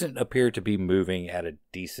it doesn't appear to be moving at a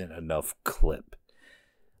decent enough clip.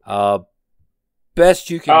 Best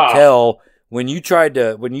you can tell, when you tried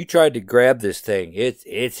to grab this thing,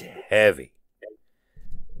 it's heavy.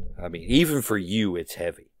 I mean, even for you, it's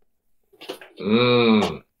heavy.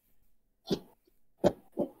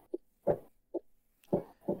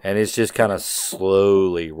 And it's just kind of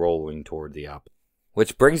slowly rolling toward the opposite.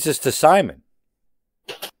 Which brings us to Simon.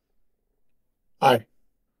 Hi.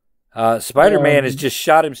 Spider-Man has just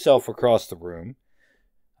shot himself across the room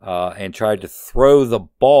and tried to throw the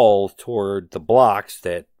ball toward the blocks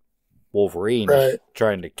that Wolverine is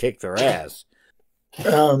trying to kick their ass.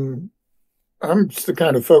 I'm just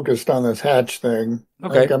kind of focused on this hatch thing.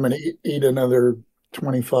 Okay. I think I'm going to eat another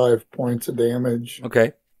 25 points of damage.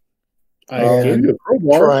 Okay. And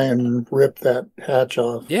try and rip that hatch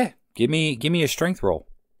off. Yeah. Give me a strength roll.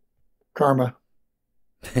 Karma.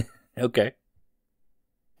 Okay.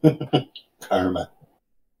 Karma.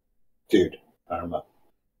 Dude, karma.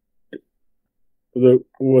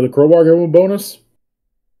 Will the crowbar give him a bonus?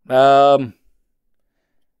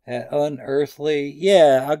 At unearthly,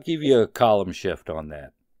 yeah, I'll give you a column shift on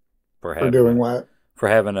that For doing what? For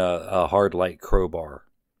having a hard light crowbar.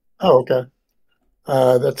 Oh, okay.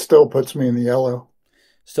 That still puts me in the yellow.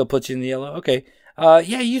 Still puts you in the yellow. Okay.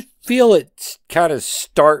 Yeah, you feel it kind of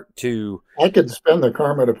start to. I could spend the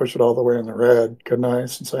karma to push it all the way in the red, couldn't I?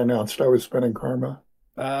 Since I announced I was spending karma.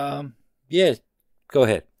 Yeah, go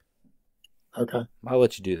ahead. Okay. I'll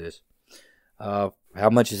let you do this. How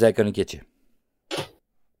much is that going to get you?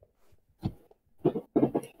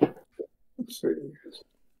 Let's see.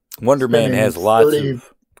 Wonder Man has lots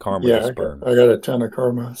of karma to Yeah, spend. I got a ton of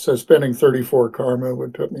karma. So spending 34 karma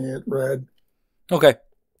would put me at red. Okay.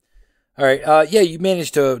 All right. Yeah, you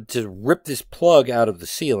managed to rip this plug out of the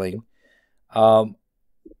ceiling.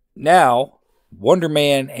 Now, Wonder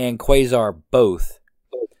Man and Quasar both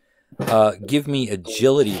give me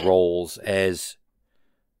agility rolls as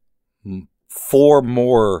 4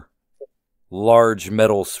 more large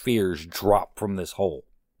metal spheres drop from this hole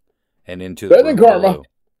and into the room karma. below.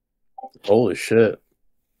 Holy shit.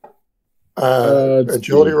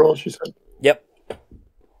 Agility roll, she said? Yep.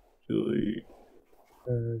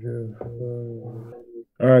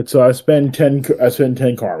 All right, so I spend 10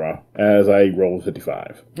 karma as I roll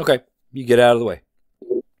 55. Okay. You get out of the way.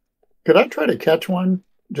 Could I try to catch one?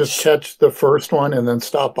 Just catch the first one and then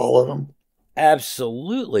stop all of them?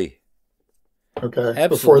 Absolutely. Okay. Absolutely.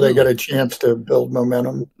 Before they get a chance to build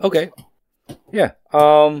momentum. Okay. Yeah.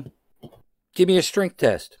 Give me a strength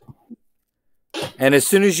test. And as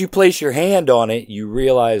soon as you place your hand on it, you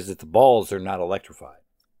realize that the balls are not electrified.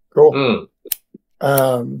 Cool.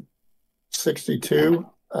 62.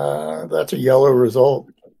 That's a yellow result.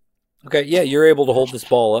 Okay, yeah, you're able to hold this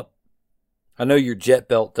ball up. I know your jet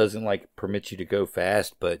belt doesn't permit you to go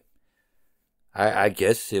fast, but I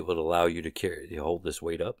guess it would allow you to hold this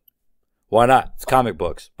weight up. Why not? It's comic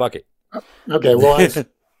books. Fuck it. Okay, well,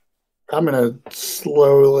 I'm going to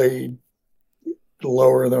slowly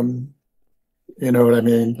lower them. You know what I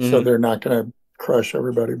mean? Mm-hmm. So they're not going to crush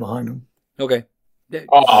everybody behind them. Okay.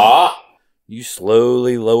 Aww. You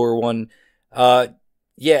slowly lower one.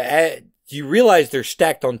 You realize they're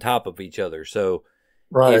stacked on top of each other. So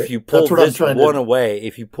right. if you pull this one away,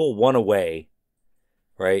 if you pull one away,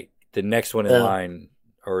 right, the next one in line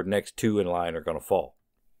or next 2 in line are going to fall.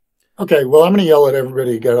 Okay, well, I'm going to yell at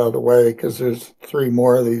everybody to get out of the way because there's 3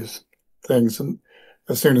 more of these things. And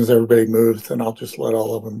as soon as everybody moves, then I'll just let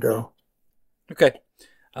all of them go. Okay.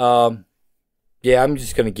 Yeah, I'm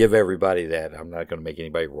just going to give everybody that. I'm not going to make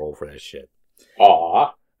anybody roll for that shit.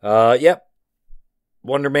 Aww. Yep.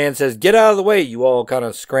 Wonder Man says, get out of the way. You all kind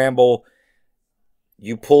of scramble.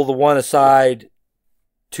 You pull the one aside.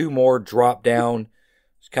 2 more drop down.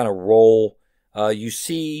 Just kind of roll. You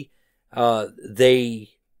see they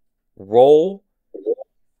roll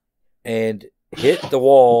and hit the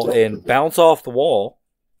wall and bounce off the wall.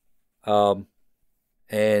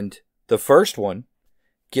 And the first one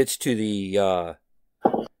gets to the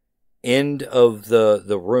end of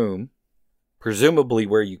the room, presumably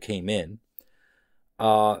where you came in,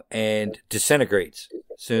 and disintegrates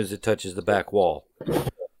as soon as it touches the back wall.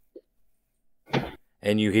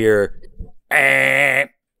 And you hear, eh.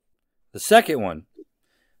 The second one,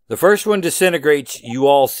 the first one disintegrates. You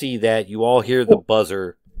all see that. You all hear the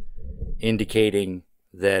buzzer indicating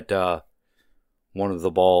that one of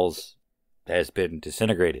the balls has been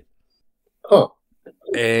disintegrated. Oh.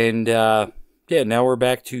 And, now we're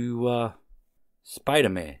back to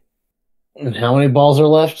Spider-Man. And how many balls are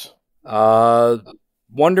left?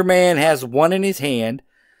 Wonder Man has one in his hand.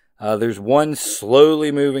 There's one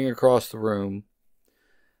slowly moving across the room.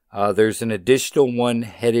 There's an additional one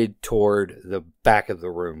headed toward the back of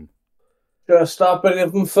the room. Should I stop any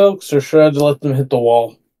of them, folks, or should I just let them hit the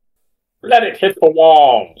wall? Let it hit the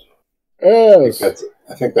wall. Yes.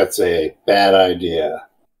 I think that's a bad idea.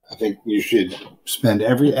 I think you should spend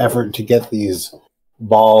every effort to get these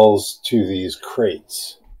balls to these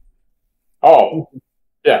crates. Oh,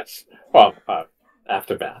 yes. Well,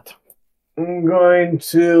 after that. I'm going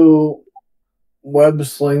to web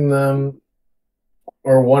sling them,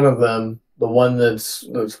 or one of them, the one that's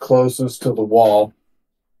closest to the wall,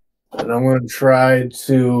 and I'm going to try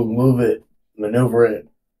to maneuver it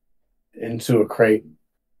into a crate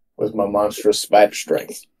with my monstrous spider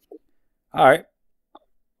strength. All right.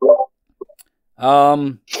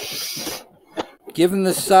 Given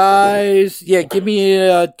the size, give me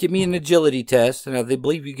an agility test, and I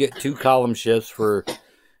believe you get 2 column shifts for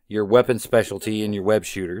your weapon specialty and your web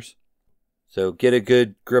shooters. So get a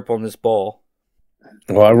good grip on this ball.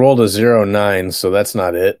 Well, I rolled a 0-9, so that's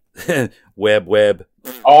not it. Web.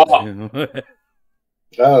 Oh,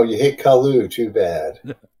 Oh, you hit Kalu. Too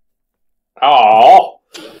bad. oh.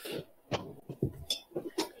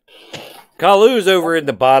 Kalu's over in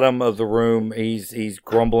the bottom of the room. He's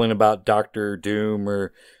grumbling about Doctor Doom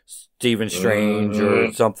or Stephen Strange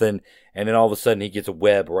or something, and then all of a sudden he gets a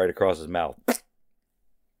web right across his mouth.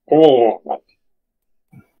 Oh.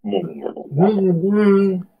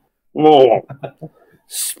 Oh.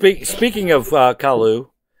 Speaking of Kalu,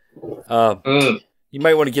 you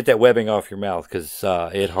might want to get that webbing off your mouth because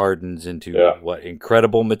it hardens into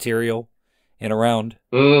incredible material in a round.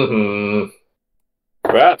 Mm-hmm.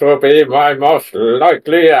 That will be my most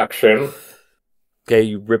likely action. Okay,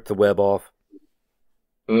 you rip the web off.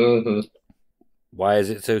 Mm-hmm. Why is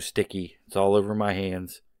it so sticky? It's all over my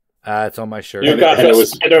hands. It's on my shirt. You got the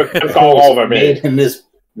spider all over me.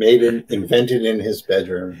 Invented in his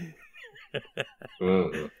bedroom.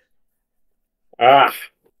 Mm. Ah.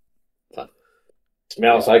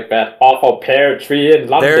 Smells like that awful pear tree in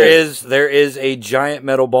London. There is a giant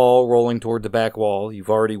metal ball rolling toward the back wall. You've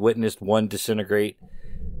already witnessed one disintegrate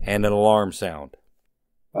and an alarm sound.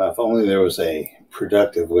 If only there was a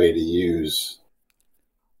productive way to use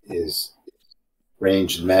his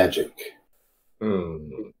ranged magic.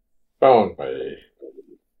 Only.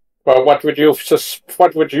 Well, what would you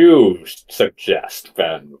suggest,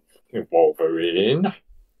 then, Wolverine?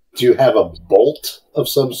 Do you have a bolt of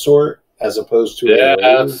some sort as opposed to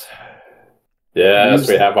Yes,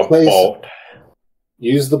 we have a bolt.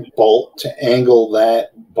 Use the bolt to angle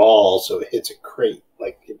that ball so it hits a crate,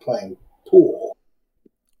 like you're playing pool.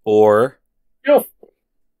 Or you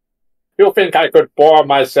think I could bore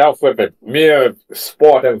myself with a mere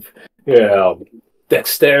sport of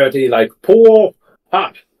dexterity like pool?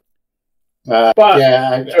 Huh. I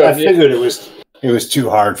figured it was too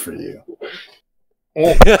hard for you.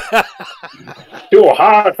 Too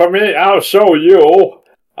hard for me? I'll show you.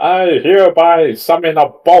 I hereby summon a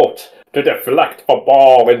bolt to deflect a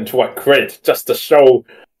ball into a crate just to show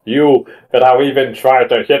you that I'll even try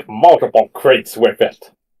to hit multiple crates with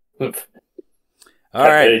it. All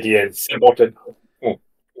right. Canadian simpleton. All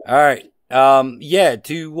right.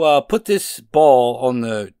 To put this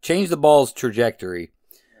ball change the ball's trajectory,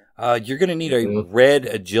 you're going to need a red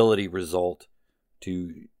agility result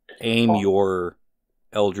to aim your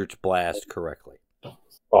Eldritch Blast correctly.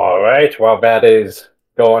 All right. Well, that is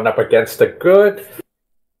going up against a good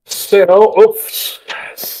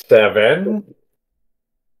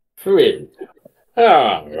 7-3.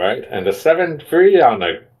 All right. And the 7-3 on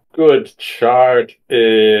a good chart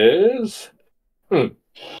is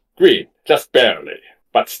green, just barely.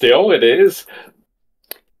 But still, it is.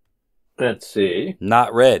 Let's see.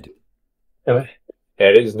 Not red. It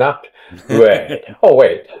is not red. Oh,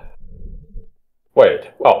 wait.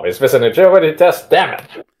 Oh, is this an agility test? Damn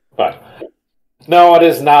it. But no, it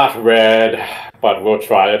is not red. But we'll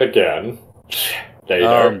try it again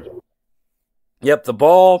later. Yep, the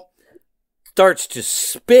ball starts to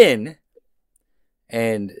spin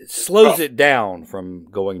and slows it down from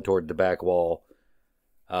going toward the back wall.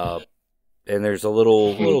 And there's a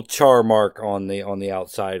little char mark on the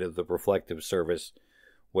outside of the reflective surface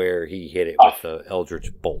where he hit it with the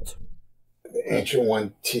Eldritch Bolt. The Ancient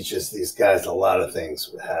One teaches these guys a lot of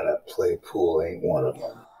things. How to play pool ain't one of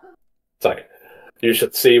them. It's like, you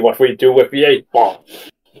should see what we do with the 8-ball.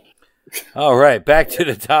 All right, back to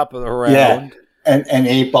the top of the round. Yeah, and an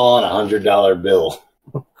 8-ball and $100 bill.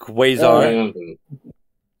 Quasar.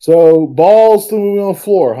 So, balls still moving on the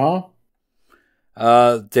floor, huh?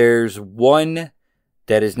 There's one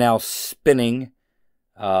that is now spinning.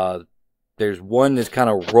 There's one that's kind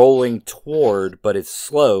of rolling toward, but it's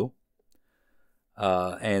slow.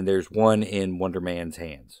 And there's one in Wonder Man's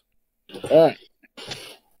hands. Alright.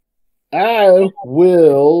 I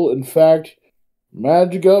will, in fact,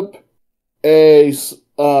 magic up a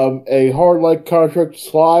hard-like construct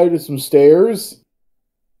slide to some stairs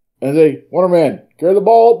and say, Wonder Man, carry the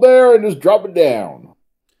ball up there and just drop it down.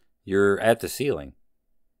 You're at the ceiling.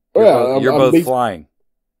 You're both flying.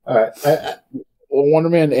 All right. Wonder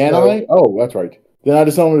Man and I? Oh, that's right. Then I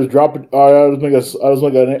just tell him to drop it. I'll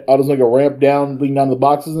just make a ramp down, lean down the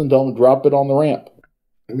boxes, and tell him to drop it on the ramp.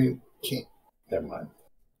 Never mind.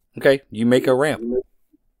 Okay, you make a ramp.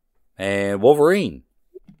 And Wolverine.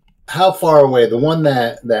 How far away? The one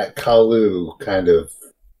that Kalu kind of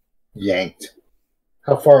yanked.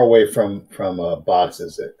 How far away from a box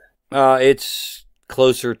is it? It's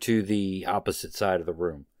closer to the opposite side of the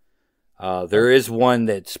room. There is one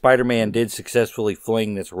that Spider-Man did successfully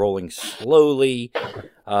fling that's rolling slowly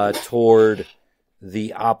toward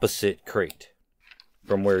the opposite crate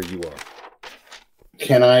from where you are.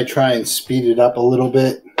 Can I try and speed it up a little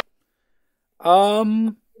bit?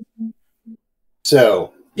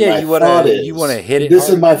 So yeah, you want to hit it. This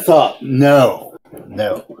hard? is my thought. No,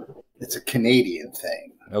 it's a Canadian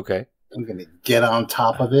thing. Okay. I'm going to get on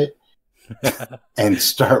top of it and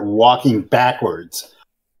start walking backwards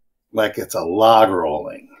like it's a log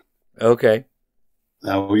rolling. Okay.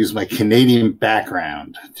 I will use my Canadian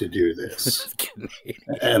background to do this.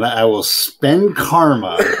 And I will spend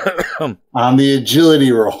karma on the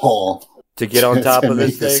agility roll to get on top of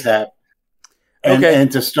this thing.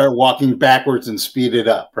 And to start walking backwards and speed it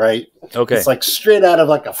up, right? Okay. It's like straight out of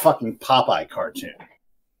like a fucking Popeye cartoon.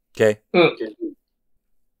 Okay.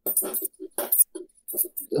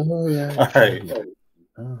 Oh, yeah.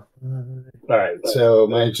 All right. So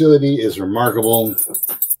my agility is remarkable.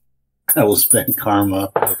 I will spend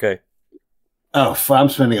karma. Okay. Oh, I'm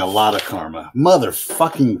spending a lot of karma.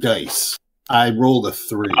 Motherfucking dice. I rolled a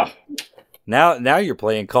 3. Now you're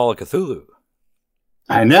playing Call of Cthulhu.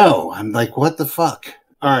 I know. I'm like, what the fuck?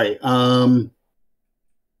 All right.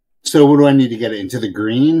 So what do I need to get it into the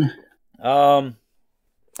green? For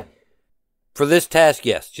this task,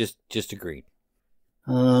 yes, just agreed.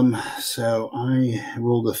 So I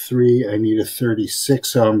rolled a 3. I need a 36,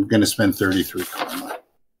 so I'm going to spend 33 karma.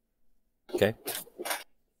 Okay.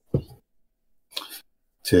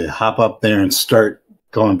 To hop up there and start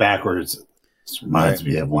going backwards. This reminds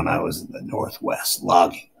me of when I was in the Northwest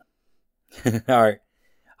logging. All right.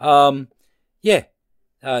 Yeah.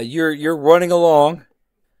 You're running along.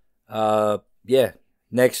 Yeah.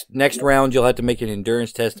 Next round, you'll have to make an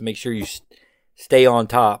endurance test to make sure you stay on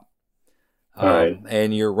top. All right.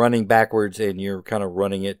 And you're running backwards, and you're kind of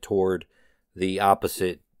running it toward the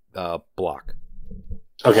opposite block.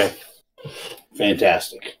 Okay.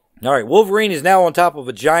 Fantastic. All right. Wolverine is now on top of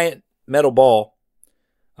a giant metal ball,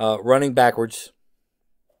 running backwards.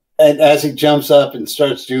 And as he jumps up and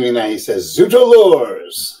starts doing that, he says,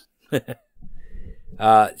 Zootolores!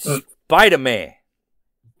 Spider-Man.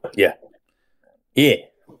 Yeah.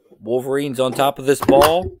 Wolverine's on top of this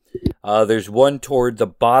ball. There's one toward the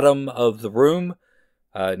bottom of the room,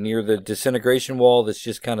 near the disintegration wall that's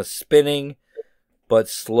just kind of spinning, but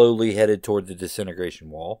slowly headed toward the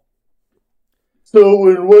disintegration wall. So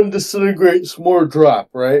when one disintegrates, more drop,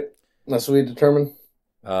 right? That's what we determined?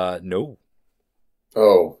 No.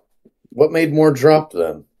 Oh. What made more drop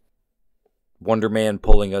then? Wonder Man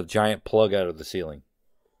pulling a giant plug out of the ceiling.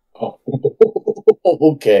 Oh.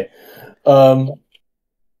 Okay.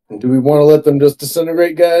 Do we want to let them just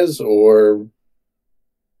disintegrate, guys, or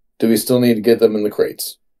do we still need to get them in the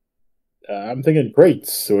crates? I'm thinking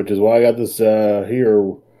crates, which is why I got this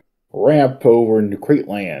here ramp over into crate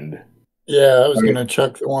land. Yeah, I was going to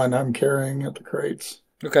chuck the one I'm carrying at the crates.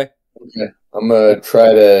 Okay. I'm going to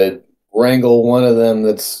try to wrangle one of them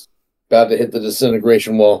that's about to hit the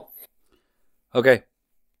disintegration wall. Okay.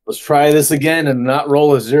 Let's try this again and not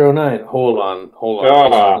roll a 0-9. Hold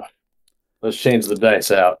on. Let's change the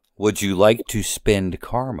dice out. Would you like to spend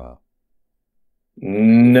karma?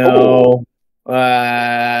 No.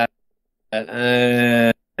 Yeah,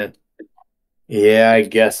 I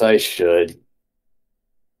guess I should.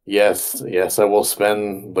 Yes, I will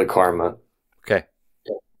spend the karma. Okay.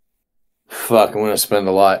 Fuck, I'm going to spend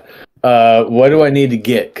a lot. What do I need to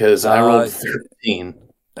get? Because I rolled 13.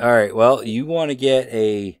 All right, well, you want to get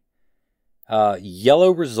a yellow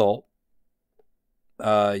result.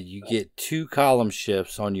 You get 2 column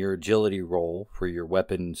shifts on your agility roll for your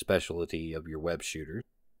weapon specialty of your web shooter.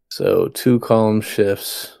 So 2 column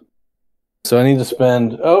shifts. So I need to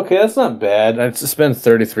spend... Okay, that's not bad. I have to spend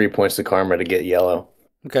 33 points of karma to get yellow.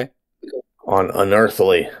 Okay. On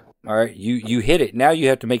Unearthly. All right, you hit it. Now you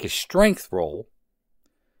have to make a strength roll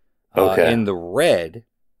in the red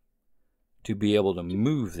to be able to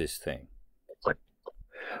move this thing.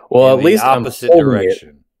 Well, at least I'm opposite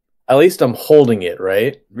direction. At least I'm holding it,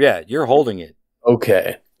 right? Yeah, you're holding it.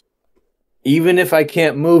 Okay. Even if I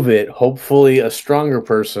can't move it, hopefully a stronger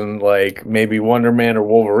person, like maybe Wonder Man or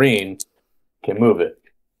Wolverine, can move it.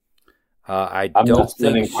 I'm don't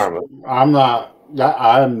think karma. I'm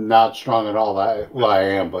not strong at all. I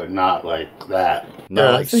am, but not like that.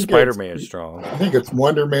 No, Yeah, I think Spider-Man's strong. I think it's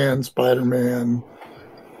Wonder Man, Spider-Man.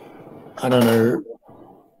 I don't know.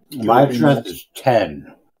 My strength is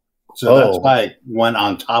 10. So that's why I went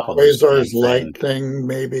on top of this Quasar's light thing,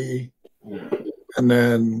 maybe. And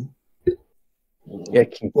then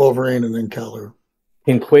Wolverine and then Keller.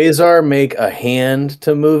 Can Quasar make a hand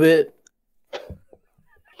to move it?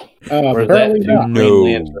 Apparently not. No.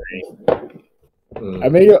 I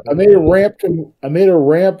made a ramp to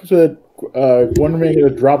Wonder Man to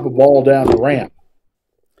drop a ball down the ramp.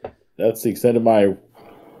 That's the extent of my...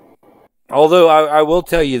 Although I will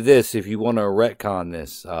tell you this, if you want to retcon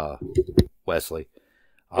this, Wesley.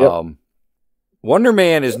 Yep. Wonder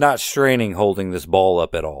Man is not straining holding this ball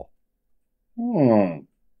up at all.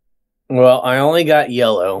 Well, I only got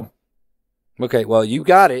yellow. Okay, well, you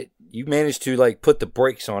got it. You managed to like put the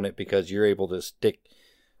brakes on it because you're able to stick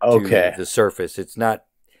to the surface.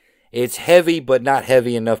 It's heavy, but not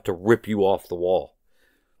heavy enough to rip you off the wall.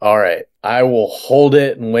 All right. I will hold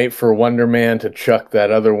it and wait for Wonder Man to chuck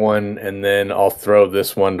that other one, and then I'll throw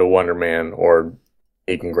this one to Wonder Man, or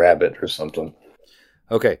he can grab it or something.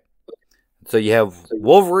 Okay. So you have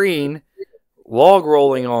Wolverine log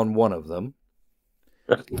rolling on one of them.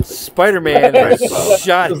 Spider-Man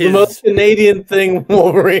shot his... the most Canadian thing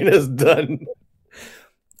Wolverine has done.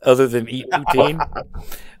 Other than eat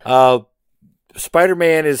poutine.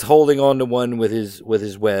 Spider-Man is holding on to one with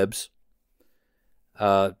his webs.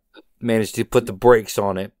 Managed to put the brakes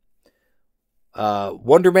on it.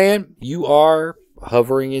 Wonder Man, you are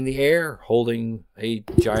hovering in the air, holding a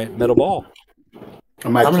giant metal ball.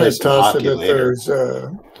 I'm going to toss it if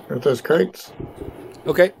there's crates.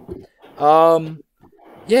 Okay.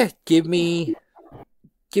 Yeah, give me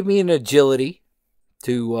an agility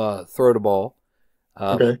to throw the ball.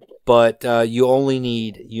 Okay. But you only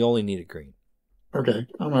need a green. Okay.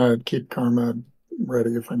 I'm going to keep karma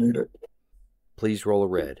ready if I need it. Please roll a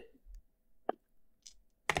red.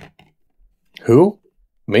 Who?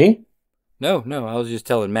 Me? No, I was just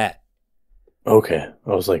telling Matt. Okay. I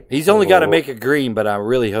was like... He's only got to make a green, but I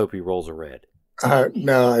really hope he rolls a red.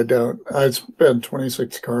 No, I don't. I spent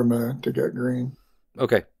 26 karma to get green.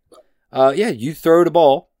 Okay. Yeah, you throw the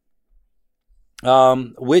ball.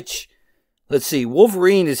 Which, let's see,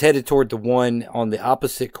 Wolverine is headed toward the one on the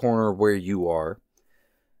opposite corner where you are.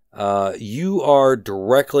 You are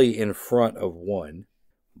directly in front of one,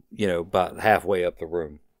 about halfway up the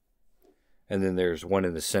room. And then there's one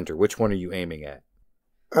in the center. Which one are you aiming at?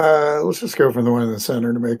 Let's just go for the one in the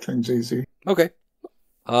center to make things easy. Okay.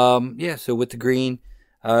 Yeah, so with the green,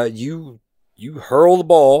 you hurl the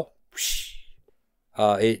ball.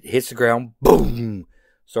 It hits the ground. Boom!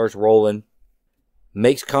 Starts rolling.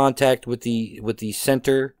 Makes contact with the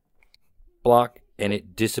center block, and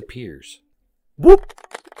it disappears. Whoop!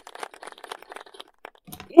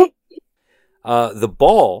 The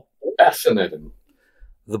ball. Fascinating.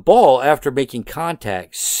 The ball, after making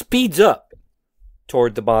contact, speeds up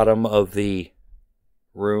toward the bottom of the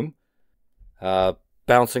room,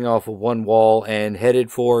 bouncing off of one wall and headed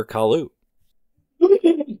for Kalu.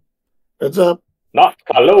 Heads up. Not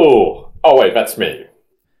Kalu. Oh, wait, that's me.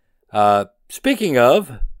 Speaking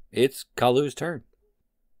of, it's Kalu's turn.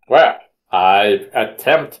 Well, I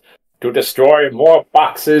attempt to destroy more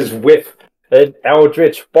boxes with an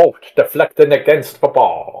eldritch bolt deflecting against the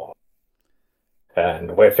ball.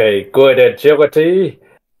 And with a good agility,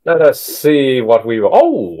 let us see what we...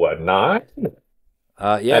 Oh, a 9.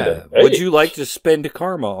 Yeah. Would you like to spend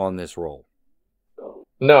karma on this roll?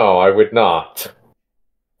 No, I would not.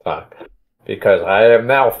 Because I am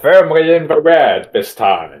now firmly in the red this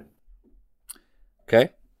time. Okay.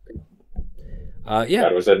 Yeah.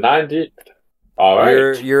 That was a 90. All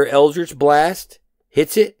right. Your Eldritch Blast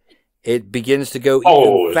hits it. It begins to go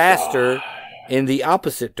even faster in the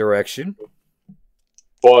opposite direction.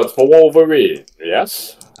 Well, it's for Wolverine,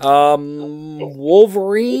 yes? Wolverine,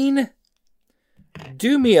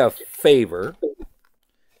 do me a favor.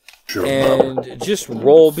 Sure. And just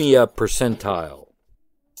roll me a percentile.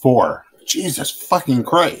 4. Jesus fucking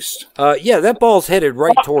Christ. Yeah, that ball's headed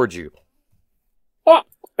right towards you.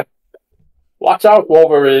 Watch out,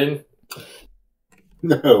 Wolverine.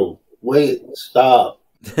 No. Wait. Stop.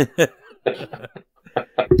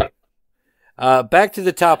 Back to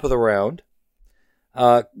the top of the round.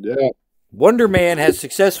 Wonder Man has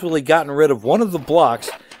successfully gotten rid of one of the blocks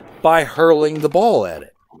by hurling the ball at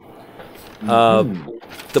it.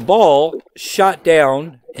 The ball shot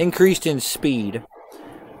down, increased in speed,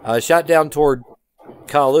 shot down toward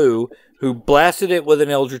Kalu, who blasted it with an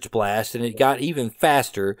Eldritch Blast, and it got even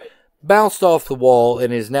faster, bounced off the wall,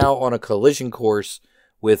 and is now on a collision course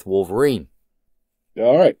with Wolverine.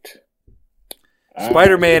 All right.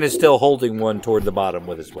 Spider-Man is still holding one toward the bottom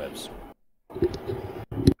with his webs.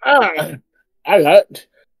 I got it.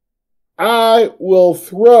 I will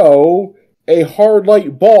throw a hard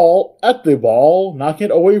light ball at the ball, knocking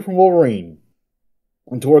it away from Wolverine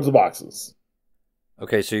and towards the boxes.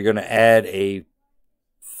 Okay, so you're going to add a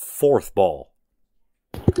fourth ball.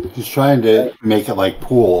 He's trying to make it like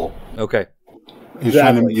pool. Okay. He's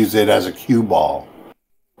trying to use it as a cue ball.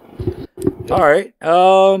 All right.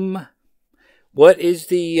 What is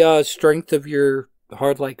the strength of your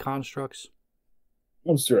hard light constructs?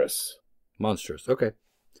 Monstrous. Monstrous. Okay.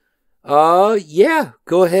 Yeah.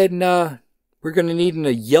 Go ahead and we're gonna need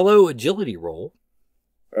a yellow agility roll.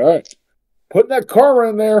 All right. Putting that karma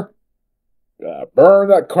in there. Burn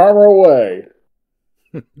that karma away.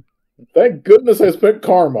 Thank goodness I spent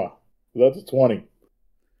karma. That's a 20.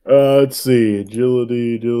 Let's see.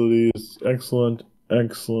 Agility is excellent.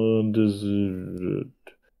 Excellent. Is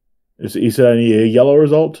that a yellow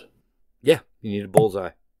result? Yeah, you need a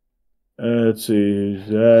bullseye. Let's see.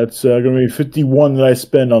 That's going to be 51 that I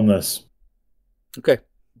spend on this. Okay.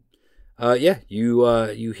 Yeah,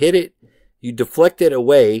 you hit it. You deflect it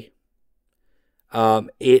away.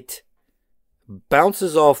 It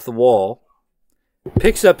bounces off the wall,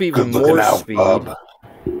 picks up even more speed.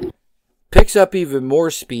 Picks up even more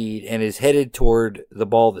speed and is headed toward the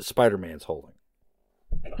ball that Spider-Man's holding.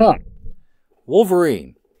 Huh.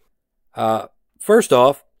 Wolverine. First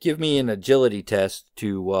off, give me an agility test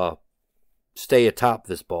to stay atop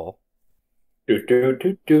this ball.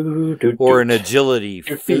 Or an agility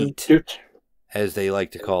feat, as they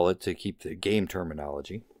like to call it, to keep the game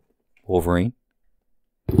terminology. Wolverine.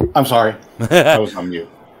 I'm sorry. I was on mute.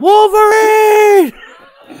 Wolverine!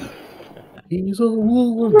 He's a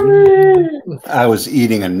Wolverine. I was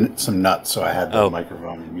eating some nuts, so I had the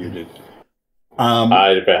microphone muted.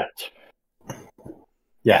 I bet.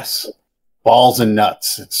 Yes. Balls and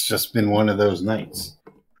nuts. It's just been one of those nights.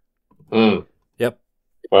 Yep.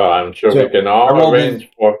 Well, I'm sure we can all arrange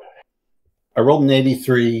for... I rolled an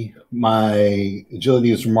 83. My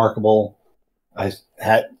agility is remarkable. I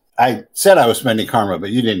said I was spending karma, but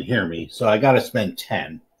you didn't hear me, so I got to spend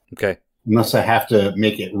 10. Okay. Unless I have to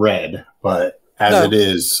make it red, but as it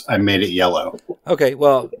is, I made it yellow. Okay,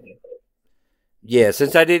 well, yeah,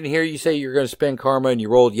 since I didn't hear you say you're going to spend karma and you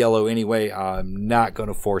rolled yellow anyway, I'm not going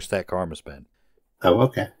to force that karma spend. Oh,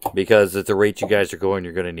 okay. Because at the rate you guys are going,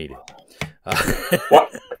 you're going to need it.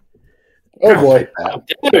 What? Oh, boy. How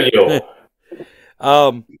dare you?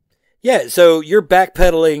 Yeah, so you're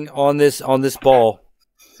backpedaling on this ball,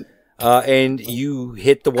 and you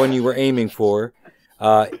hit the one you were aiming for.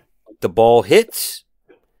 The ball hits,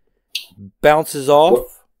 bounces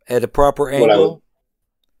off at a proper angle.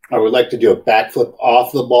 I would like to do a backflip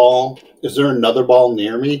off the ball. Is there another ball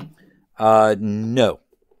near me? No.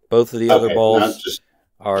 Both of the other balls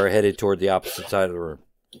are headed toward the opposite side of the room.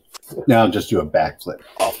 Now just do a backflip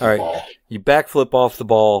off the ball. You backflip off the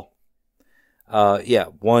ball.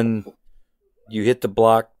 One, you hit the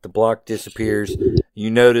block disappears. You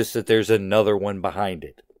notice that there's another one behind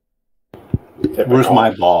it. Where's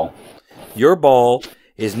my ball? Your ball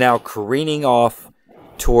is now careening off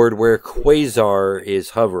toward where Quasar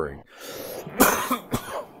is hovering.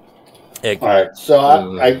 All right,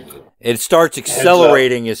 so it starts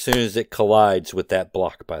accelerating as soon as it collides with that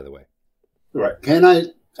block, by the way. Right. Can I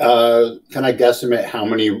guesstimate how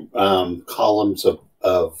many columns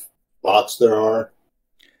of blocks there are?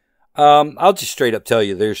 I'll just straight up tell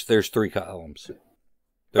you there's 3 columns.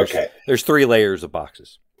 There's 3 layers of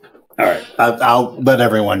boxes. All right. I'll let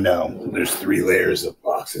everyone know. There's 3 layers of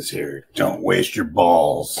boxes here. Don't waste your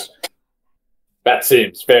balls. That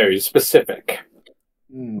seems very specific.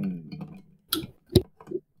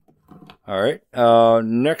 All right.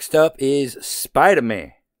 Next up is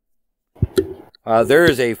Spider-Man. There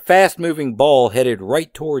is a fast-moving ball headed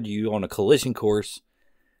right toward you on a collision course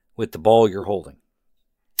with the ball you're holding.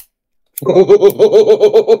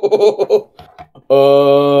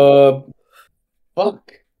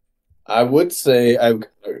 Fuck. I would say I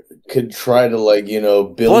could try to,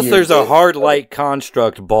 build. Plus, there's a hard light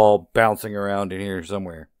construct ball bouncing around in here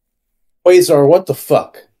somewhere. Quasar, what the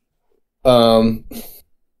fuck? I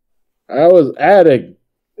was adding.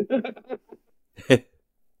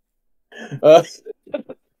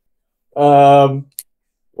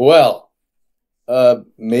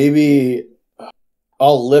 Maybe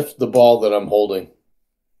I'll lift the ball that I'm holding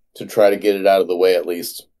to try to get it out of the way at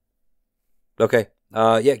least. Okay.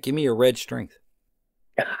 Give me your red strength.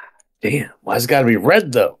 God damn. Why's it gotta be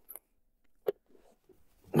red though?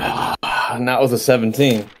 Not with a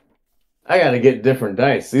 17. I gotta get different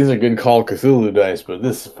dice. These are good Call of Cthulhu dice, but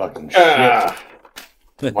this is fucking shit.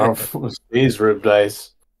 FASERIP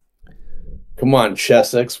dice. Come on,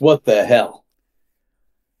 Chessex, what the hell?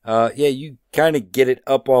 You kind of get it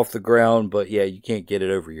up off the ground, but you can't get it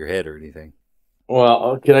over your head or anything.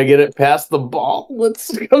 Well, can I get it past the ball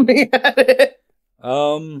that's coming at it?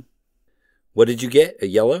 What did you get? A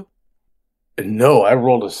yellow? No, I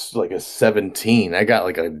rolled a 17. I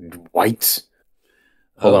got a white.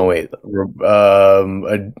 Hold on, wait.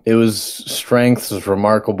 It was strength was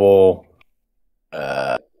remarkable.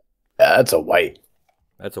 That's a white.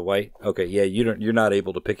 That's a white. Okay, you're not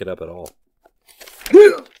able to pick it up at all.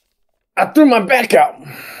 I threw my back out.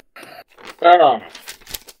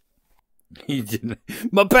 He didn't.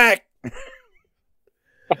 My back.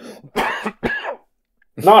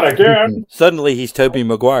 Not again. Suddenly, he's Tobey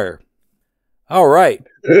Maguire. All right,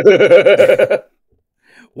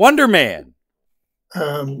 Wonder Man.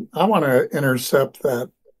 I want to intercept that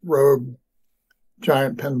rogue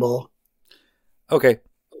giant pinball. Okay.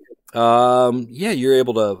 Yeah, you're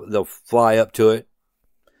able to fly up to it.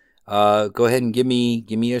 Go ahead and give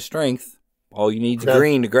me a strength. All you need is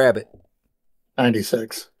green to grab it.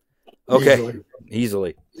 96. Okay.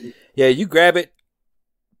 Easily. Yeah, you grab it,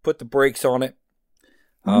 put the brakes on it.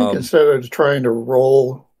 I think instead of trying to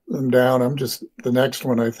roll them down, the next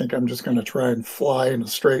one, I think I'm just going to try and fly in a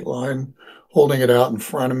straight line, holding it out in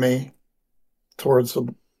front of me towards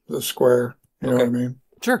the square. You know what I mean?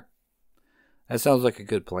 Sure. That sounds like a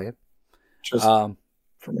good plan. Just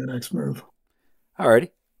for my next move.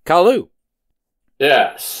 Alrighty. Kalu.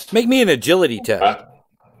 Yes. Make me an agility test.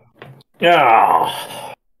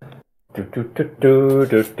 Yeah. Do.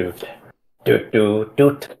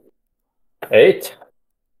 8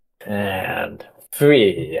 and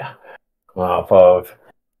 3 off of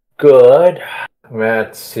good.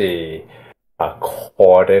 Let's see.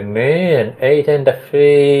 Accordingly, an 8 and a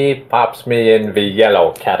 3 pops me in the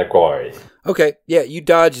yellow category. Okay. Yeah, you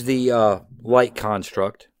dodge the light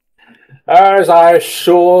construct. As I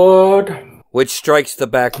should. Which strikes the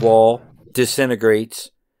back wall,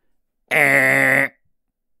 disintegrates. A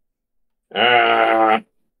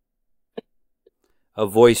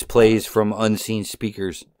voice plays from unseen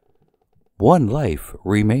speakers. 1 life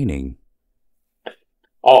remaining.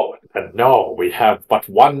 Oh, no, we have but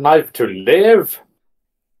 1 life to live?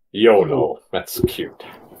 YOLO, that's cute.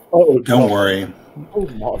 Oh, Don't worry. Oh,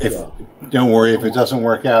 Don't worry. If it doesn't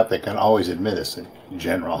work out, they can always admit us in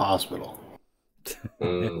General Hospital.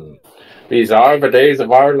 These are the days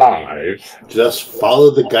of our lives. Just follow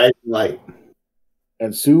the guiding light.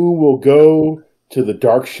 And soon we'll go to the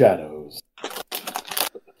dark shadows.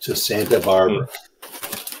 To Santa Barbara.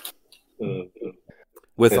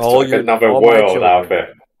 With It's all like your another all my world children. out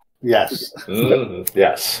there. Yes.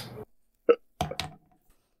 Yes.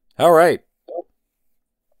 All right.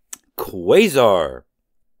 Quasar.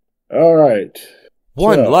 All right.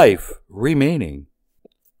 1 life remaining.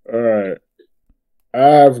 All right.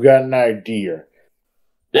 I've got an idea.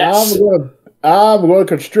 Yes. I'm going to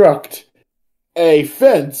construct a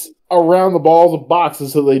fence around the balls of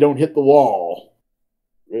boxes so they don't hit the wall.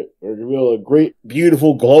 We're going to build a great,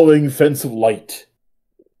 beautiful, glowing fence of light.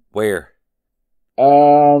 Where?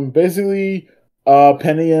 Basically,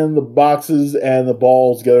 penny in the boxes and the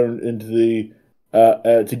balls together into the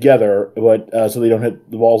together, but so they don't hit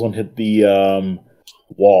the balls don't hit the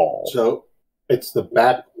wall. So it's the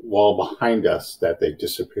back wall behind us that they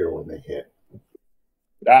disappear when they hit.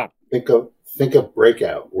 Think of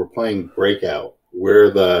Breakout. We're playing Breakout. We're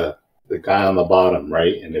the guy on the bottom,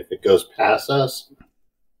 right? And if it goes past us,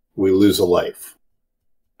 we lose a life.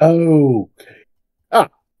 Okay.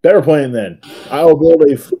 Better plan then. I will build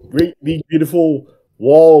a great, big, beautiful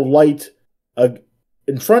wall of light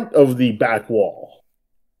in front of the back wall.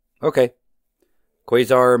 Okay.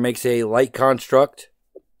 Quasar makes a light construct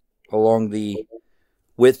along the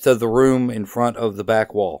width of the room in front of the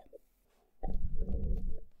back wall.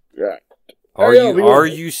 Right. Are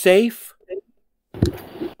you safe?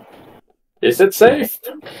 Is it safe?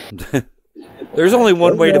 There's only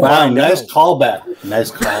one way to find out. Nice callback. Nice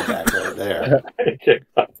callback right there.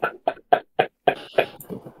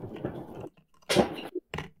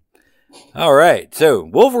 All right. So,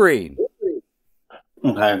 Wolverine.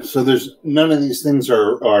 Okay, so there's none of these things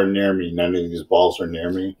are near me. None of these balls are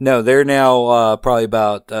near me. No, they're now probably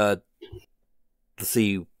about, let's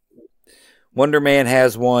see, Wonder Man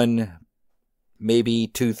has one maybe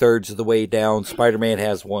 2/3 of the way down. Spider-Man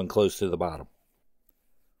has one close to the bottom.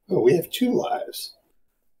 Oh, we have 2 lives.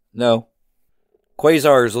 No.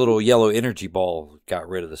 Quasar's little yellow energy ball got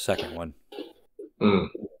rid of the second one.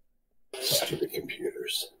 Stupid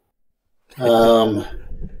computers. That's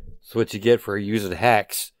what you get for using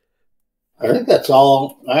hacks. I think that's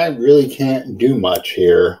all. I really can't do much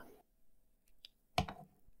here.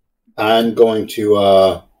 I'm going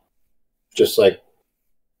to just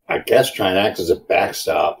I guess try and act as a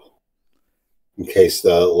backstop in case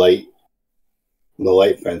the light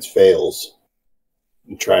fence fails,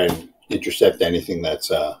 and try and intercept anything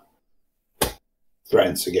that's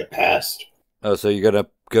threatens to get past. Oh, so you're going to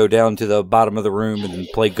go down to the bottom of the room and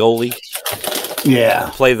play goalie? Yeah.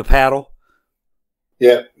 Play the paddle?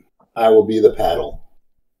 Yep. I will be the paddle.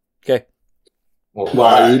 Okay.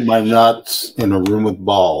 While I eat my nuts in a room with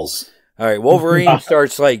balls. All right. Wolverine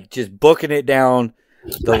starts just booking it down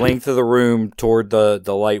the length of the room toward the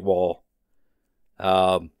light wall.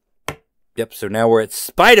 Yep. So now we're at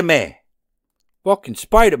Spider-Man. Fucking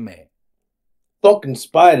Spider-Man. Fucking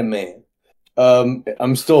Spider-Man.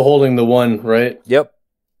 I'm still holding the one, right? Yep.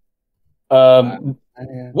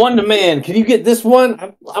 Wonder Man, can you get this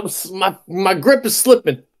one? My grip is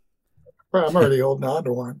slipping. I'm already holding on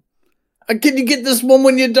to one. Can you get this one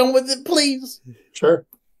when you're done with it, please? Sure.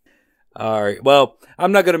 All right. Well,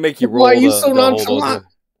 I'm not going to make you roll. Why are you so nonchalant?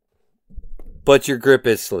 But your grip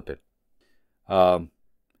is slipping. All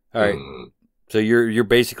right. So you're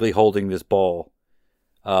basically holding this ball.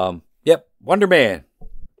 Yep. Wonder Man.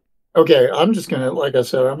 Okay, I'm just gonna, like I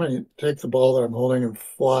said, I'm gonna take the ball that I'm holding and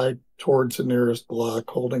fly towards the nearest block,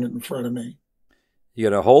 holding it in front of me. You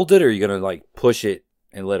gonna hold it, or are you gonna like push it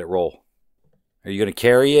and let it roll? Are you gonna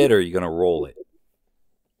carry it, or are you gonna roll it?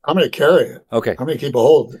 I'm gonna carry it. Okay. I'm gonna keep a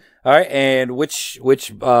hold. All right. And what's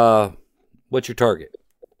your target?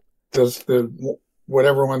 Just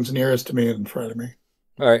whatever one's nearest to me in front of me.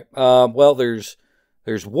 All right. Well, there's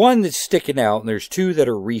one that's sticking out, and there's two that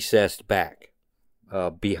are recessed back.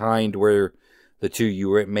 Behind where the two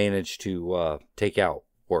you managed to take out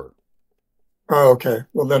were. Oh, okay.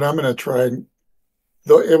 Well, then I'm going to try.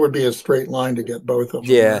 It would be a straight line to get both of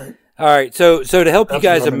them. Yeah. Right? All right. So to help That's you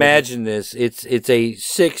guys what I'm gonna imagine this, it's a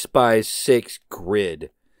 6x6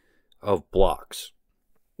 grid of blocks.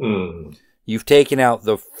 You've taken out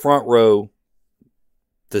the front row,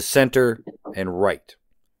 the center, and right.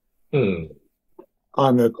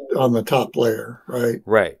 On the top layer, right?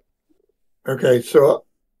 Right. Okay, so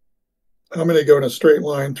I'm going to go in a straight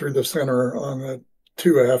line through the center on the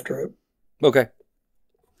two after it. Okay.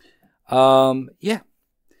 Yeah.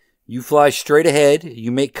 You fly straight ahead.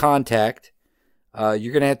 You make contact.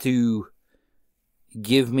 You're going to have to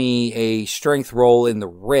give me a strength roll in the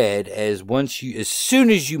red as soon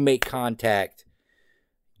as you make contact,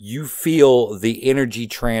 you feel the energy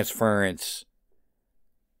transference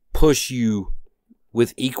push you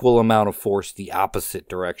with equal amount of force the opposite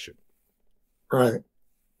direction. Right.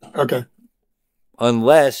 Okay.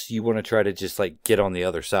 Unless you want to try to just like get on the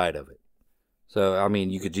other side of it. So, I mean,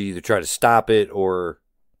 you could either try to stop it or,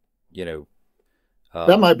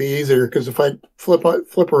 that might be easier because if I flip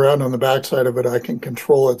around on the backside of it, I can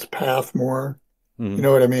control its path more. Mm-hmm. You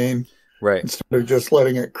know what I mean? Right. Instead of just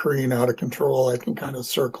letting it careen out of control, I can kind of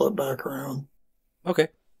circle it back around. Okay.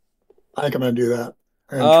 I think I'm going to do that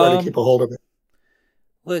and try to keep a hold of it.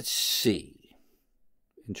 Let's see.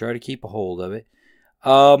 And try to keep a hold of it.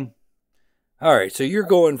 All right, so you're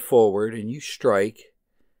going forward and you strike.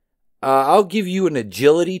 I'll give you an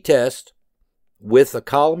agility test with a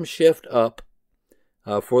column shift up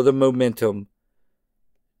for the momentum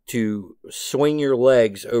to swing your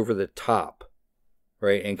legs over the top,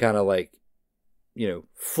 right? And kind of like,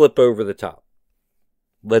 flip over the top.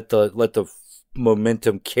 Let the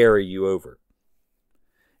momentum carry you over.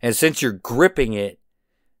 And since you're gripping it,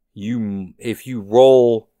 if you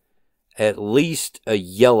roll at least a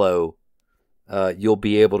yellow, you'll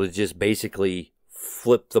be able to just basically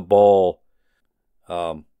flip the ball.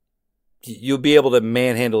 You'll be able to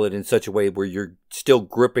manhandle it in such a way where you're still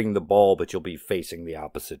gripping the ball, but you'll be facing the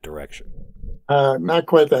opposite direction. Not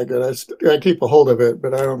quite that good. I keep a hold of it,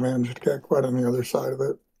 but I don't manage to get quite on the other side of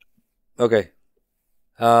it. Okay.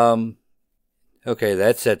 Okay,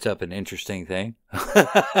 that sets up an interesting thing.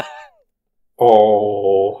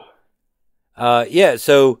 Oh. Yeah,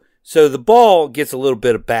 so the ball gets a little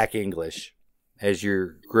bit of back English as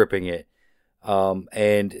you're gripping it.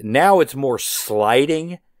 And now it's more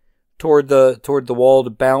sliding toward the wall to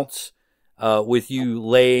bounce, with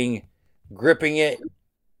you gripping it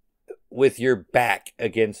with your back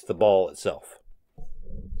against the ball itself.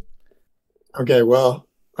 Okay, well,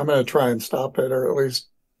 I'm going to try and stop it, or at least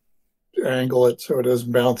angle it so it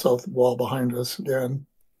doesn't bounce off the wall behind us again.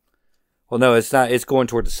 Well, no, it's not. It's going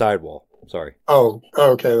toward the sidewall. Sorry. Oh,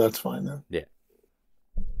 okay, that's fine then. Yeah.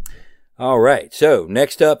 All right, so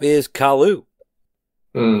next up is Kalu.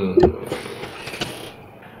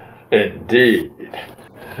 Indeed.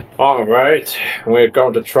 All right, we're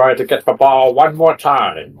going to try to get the ball one more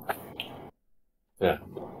time. Yeah.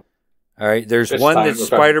 All right, there's one that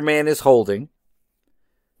Spider-Man is holding.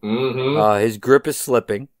 Mm-hmm. His grip is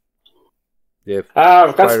slipping. Let's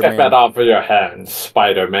get that off of your hands,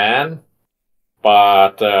 Spider-Man.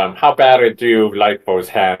 But how badly do you like those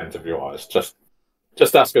hands of yours? Just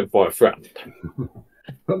asking for a friend.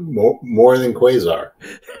 More than Quasar.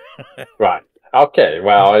 Right. Okay,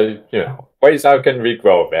 well, Quasar can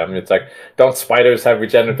regrow them. It's like, don't spiders have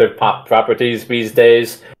regenerative properties these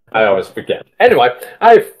days? I always forget. Anyway,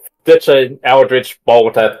 I ditch an eldritch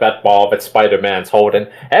bolt at that ball that Spider-Man's holding.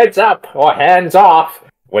 Heads up or hands off,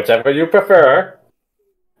 whichever you prefer.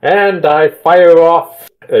 And I fire off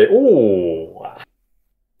a... Ooh.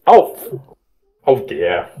 Oh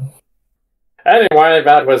dear. Anyway,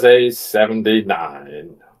 that was a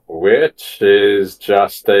 79, which is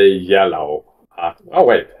just a yellow.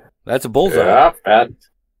 Wait. That's a bullseye. Yeah,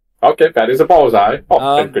 that is a bullseye.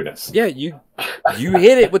 Oh, thank goodness. Yeah, you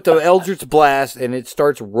hit it with the Eldritch Blast, and it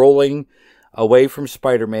starts rolling away from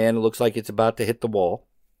Spider-Man. It looks like it's about to hit the wall.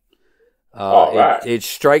 Right. It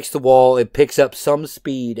strikes the wall. It picks up some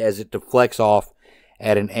speed as it deflects off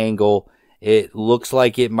at an angle. It looks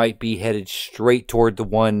like it might be headed straight toward the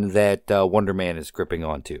one that Wonder Man is gripping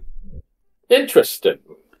onto. Interesting.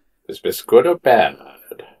 Is this good or bad?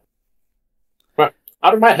 Well,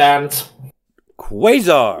 out of my hands.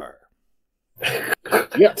 Quasar!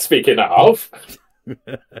 Yeah, speaking of.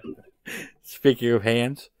 Speaking of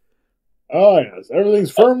hands. Oh, yes. Everything's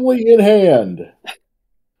firmly in hand.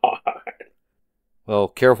 Well,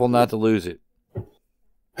 careful not to lose it.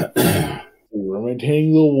 We're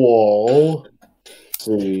maintaining the wall. Let's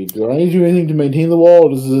see, do I need to do anything to maintain the wall, or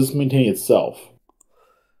does this maintain itself?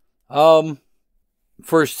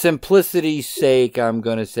 For simplicity's sake, I'm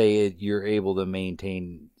going to say you're able to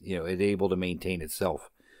maintain, it's able to maintain itself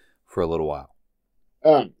for a little while.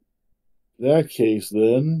 In that case,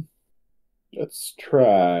 then, let's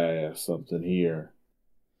try something here.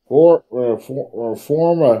 Form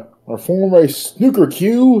a snooker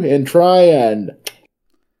cue and try and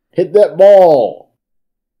hit that ball.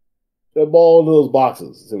 That ball into those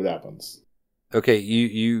boxes. See what happens. Okay,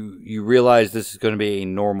 you realize this is going to be a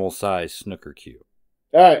normal size snooker cue.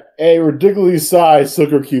 All right, a ridiculously sized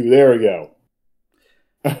snooker cue. There we go.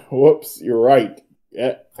 Whoops, you're right.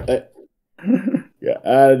 Yeah, I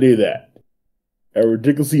do that. A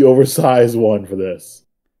ridiculously oversized one for this.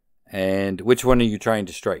 And which one are you trying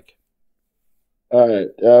to strike? All right,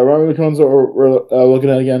 remember which ones we're looking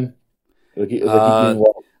at again?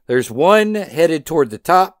 There's one headed toward the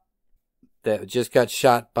top that just got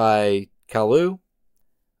shot by Kalu.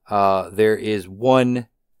 There is one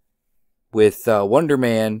with Wonder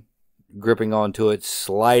Man gripping onto it,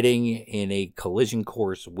 sliding in a collision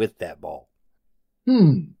course with that ball.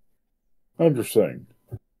 Interesting.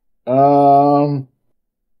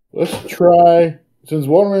 Let's try. Since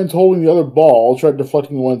Wonder Man's holding the other ball, I'll try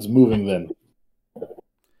deflecting the ones moving then.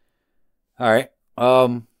 All right.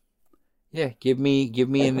 Yeah, give me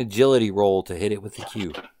an agility roll to hit it with the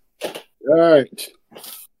cue. All right.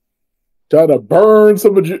 Try to burn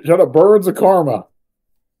some karma.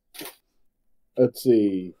 Let's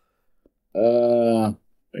see. I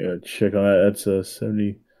gotta check on that. That's a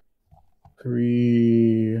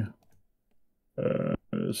 73.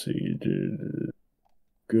 Let's see.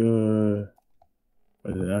 Good.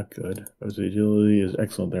 Is it not good? The agility is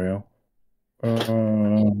excellent. There we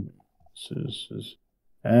go.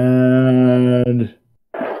 And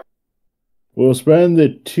we'll spend the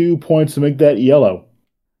 2 points to make that yellow.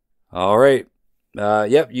 All right.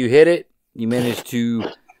 Yep, you hit it. You managed to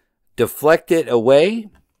deflect it away.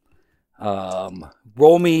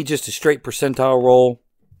 Roll me just a straight percentile roll.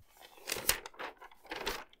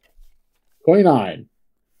 29.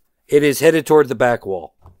 It is headed toward the back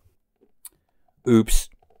wall. Oops.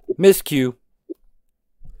 Miscue.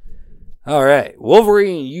 All right.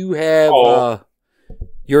 Wolverine, you have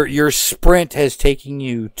your sprint has taken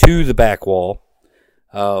you to the back wall,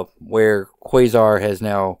 where Quasar has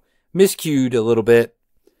now miscued a little bit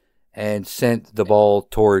and sent the ball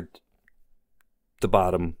toward the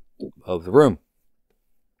bottom of the room.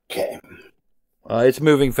 Okay. It's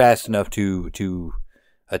moving fast enough to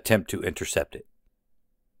attempt to intercept it.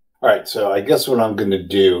 All right, so I guess what I'm going to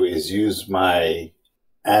do is use my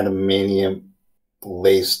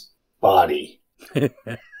adamantium-laced body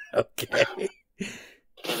Okay.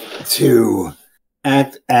 to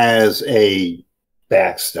act as a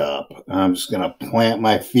backstop. I'm just going to plant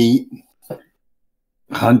my feet,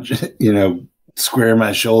 square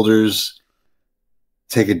my shoulders,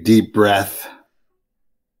 take a deep breath,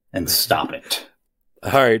 and stop it.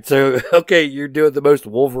 All right, so, okay, you're doing the most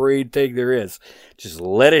Wolverine thing there is. Just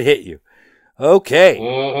let it hit you. Okay.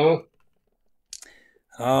 Mm-hmm.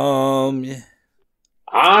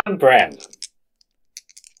 On brand.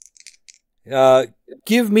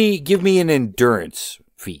 Give me an endurance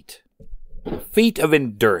feat. Feat of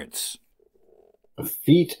endurance. A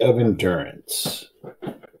feat of endurance.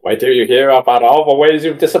 Wait till you hear about all the ways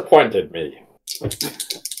you've disappointed me.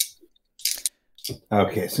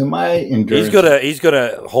 Okay, so my endurance... He's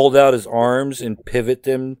gonna hold out his arms and pivot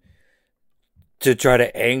them to try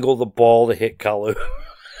to angle the ball to hit Kalu.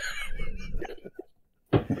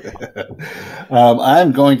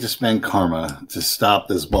 I'm going to spend karma to stop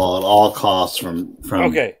this ball at all costs from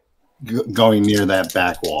Okay. Going near that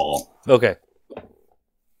back wall. Okay.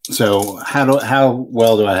 So how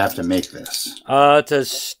well do I have to make this? To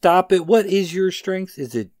stop it, what is your strength?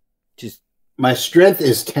 Is it just my strength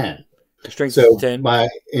is 10. Your strength so is 10? My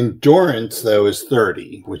endurance though is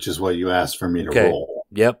 30, which is what you asked for me to roll.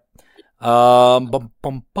 Yep.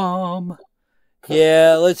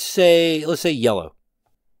 Yeah, let's say yellow.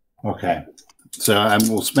 Okay. So I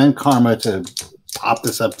will spend karma to pop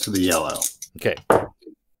this up to the yellow. Okay.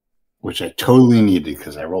 Which I totally needed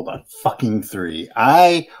because I rolled a fucking 3.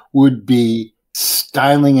 I would be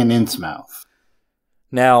styling an Innsmouth.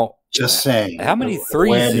 Now, just saying. How many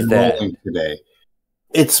 3s is that? Today.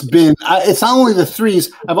 It's not only the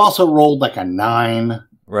 3s, I've also rolled like a 9.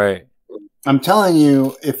 Right. I'm telling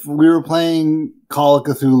you, if we were playing Call of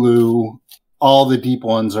Cthulhu, all the deep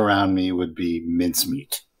ones around me would be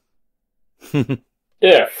mincemeat.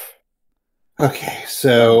 If. Okay,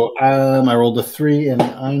 so I rolled a 3, and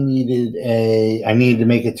I needed to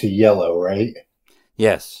make it to yellow, right?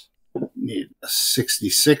 Yes. Need a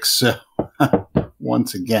 66, so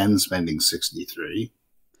once again spending 63.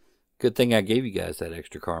 Good thing I gave you guys that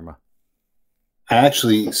extra karma. I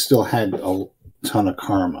actually still had a ton of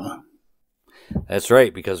karma. That's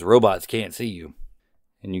right, because robots can't see you,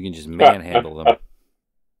 and you can just manhandle them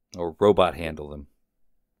or robot handle them.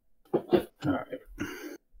 All right.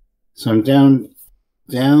 So I'm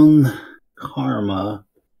down karma,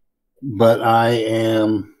 but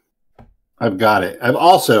I've got it. I've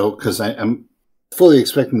also, because I'm fully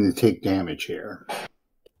expecting to take damage here.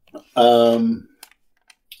 I've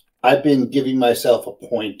been giving myself a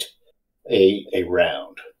point a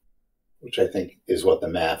round, which I think is what the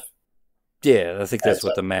math. Yeah, I think that's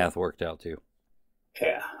what the math worked out to.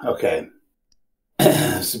 Yeah, okay.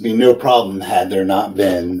 This would be no problem had there not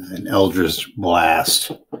been an Eldritch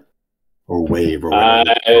Blast or Wave or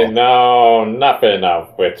whatever. I know nothing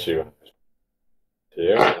of with you.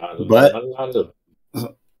 But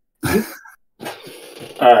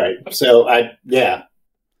all right, so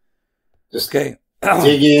just okay.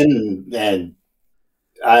 Dig in and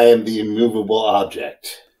I am the immovable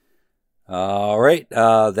object. All right,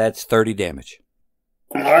 that's 30 damage.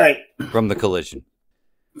 All right, from the collision.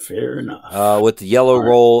 Fair enough. With the yellow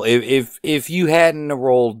roll, if you hadn't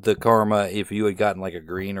rolled the karma, if you had gotten like a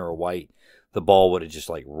green or a white, the ball would have just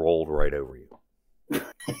like rolled right over you.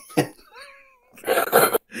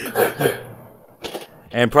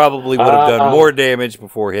 And probably would have done more damage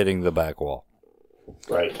before hitting the back wall.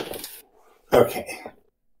 Right. Okay.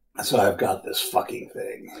 So I've got this fucking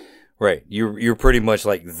thing. Right. You're pretty much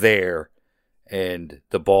like there, and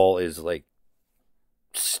the ball is like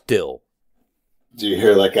still. Do you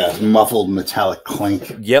hear like a muffled metallic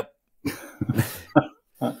clink? Yep.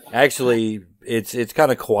 Actually, it's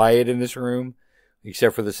kind of quiet in this room,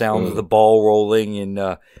 except for the sound of the ball rolling and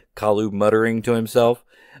Kalu muttering to himself.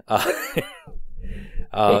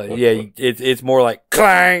 It's more like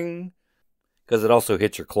clang, because it also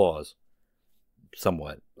hits your claws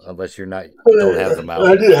somewhat, unless you're not don't have them out.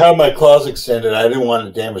 I did have my claws extended. I didn't want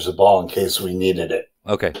to damage the ball in case we needed it.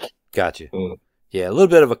 Okay, gotcha. Yeah, a little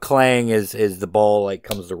bit of a clang as the ball like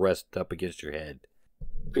comes to rest up against your head.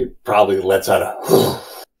 It probably lets out a.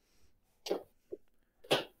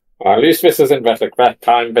 Well, at least this isn't that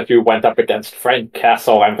time that you went up against Frank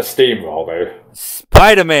Castle and the Steamroller.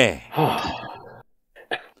 Spider-Man.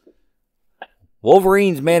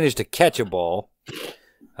 Wolverine's managed to catch a ball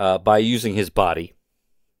by using his body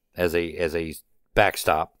as a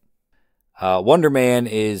backstop. Wonder Man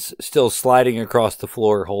is still sliding across the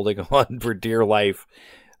floor, holding on for dear life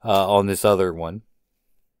on this other one.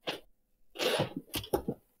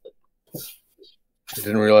 I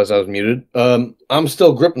didn't realize I was muted. I'm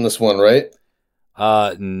still gripping this one, right?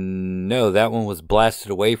 No, that one was blasted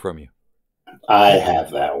away from you. I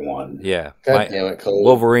have that one. Yeah. God damn it, Kalu.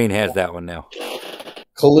 Wolverine has that one now.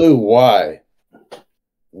 Kalu, why?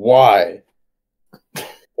 Why?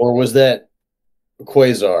 Or was that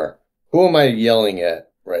Quasar? Who am I yelling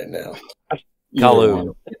at right now?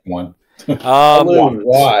 Kalu. One. Kalu,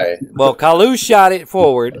 why? Well, Kalu shot it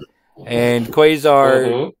forward, and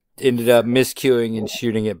Quasar ended up miscuing and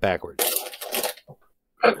shooting it backwards.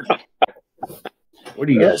 What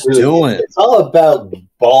are you guys doing? It's all about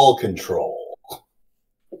ball control.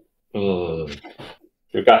 You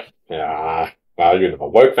got well, you never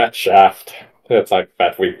work that shaft. It's like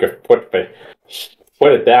that we could put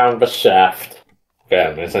it down the shaft.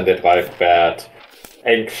 Then isn't it like that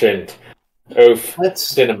ancient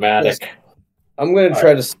cinematic? I'm going to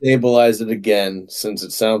try to stabilize it again since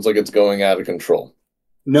it sounds like it's going out of control.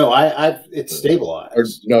 No, it's stabilized. Or,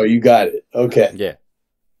 no, you got it. Okay. Yeah.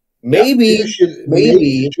 Maybe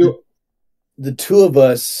Maybe the two of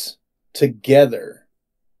us together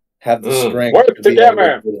have the strength work to be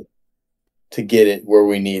together able to get it where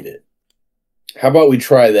we need it. How about we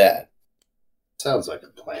try that? sounds like a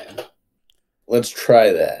plan. Let's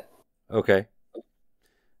try that. Okay.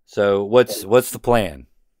 So what's the plan?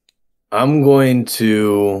 I'm going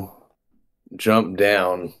to jump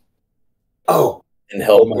down Oh, and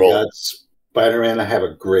help my roll. God, Spider-Man! I have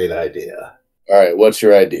a great idea. All right, what's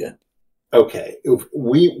your idea? Okay,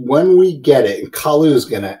 when we get it, and Kalu's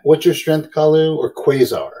gonna. What's your strength, Kalu or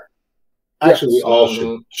Quasar? Actually, we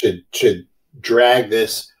all should drag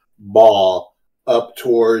this ball up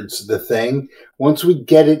towards the thing. Once we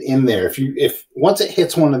get it in there, if once it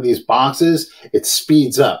hits one of these boxes, it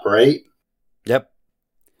speeds up, right? Yep.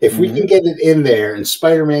 If we can get it in there, and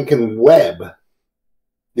Spider-Man can web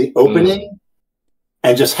the opening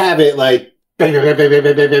and just have it like bang, bang, bang, bang,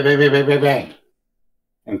 bang, bang, bang, bang, bang, bang, bang,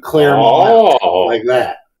 and clear them all out like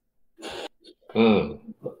that.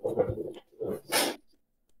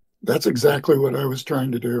 That's exactly what I was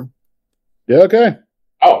trying to do. Yeah, okay.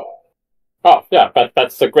 Oh, yeah,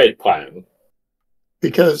 that's a great plan.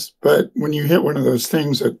 But when you hit one of those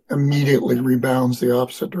things, it immediately rebounds the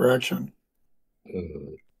opposite direction.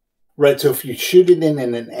 Right, so if you shoot it in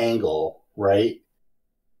an angle, right?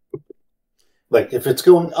 Like if it's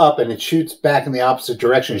going up and it shoots back in the opposite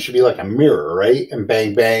direction, it should be like a mirror, right? And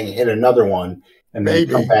bang, bang, hit another one, and then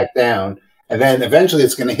come back down. And then eventually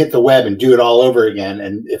it's going to hit the web and do it all over again.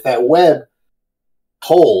 And if that web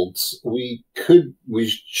holds, we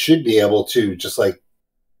should be able to just like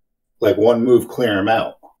one move clear them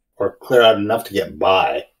out, or clear out enough to get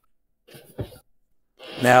by.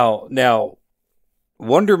 Now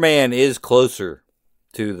Wonder Man is closer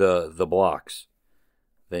to the blocks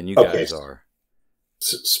than you guys are.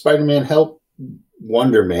 Spider-Man, help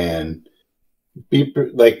Wonder Man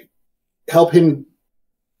help him.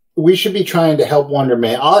 We should be trying to help Wonder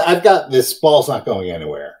Man. I've got this ball's not going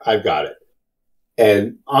anywhere. I've got it.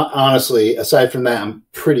 And honestly, aside from that, I'm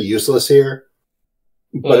pretty useless here.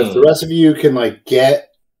 But if the rest of you can get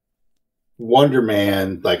Wonder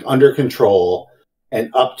Man under control and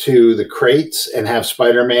up to the crates and have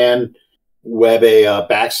Spider-Man web a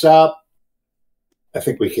backstop, I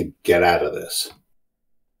think we could get out of this.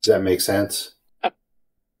 Does that make sense?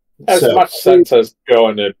 As much sense as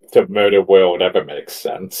going to Murderworld ever makes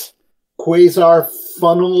sense. Quasar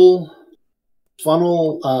funnel.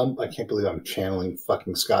 I can't believe I'm channeling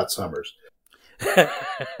fucking Scott Summers.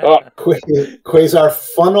 Quasar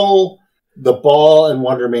funnel the ball and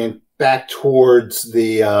Wonder Man back towards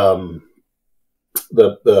the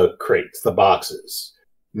crates, the boxes.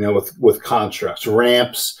 With constructs,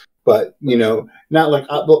 ramps, but not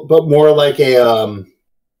but more like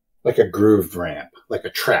a grooved ramp, like a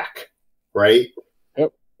track, right?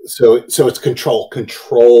 Yep. So it's control.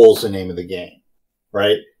 Control's the name of the game,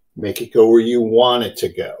 right? Make it go where you want it to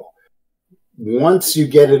go. Once you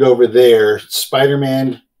get it over there,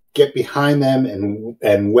 Spider-Man, get behind them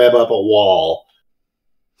and web up a wall.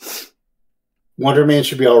 Wonder Man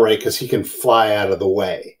should be all right because he can fly out of the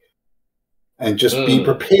way. And just be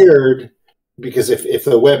prepared, because if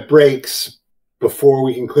the web breaks before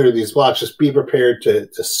we can clear these blocks, just be prepared to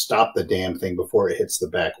stop the damn thing before it hits the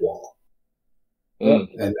back wall.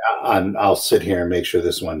 And I'll sit here and make sure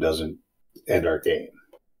this one doesn't end our game.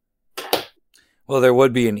 Well, there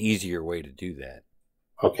would be an easier way to do that.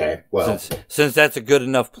 Okay, well, since that's a good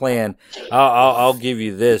enough plan, I'll give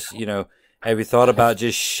you this. Have you thought about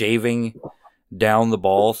just shaving down the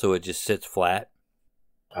ball so it just sits flat?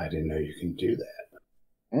 I didn't know you can do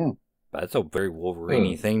that. That's a very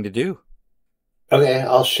Wolverine-y thing to do. Okay,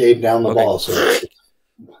 I'll shave down the ball. So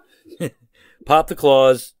pop the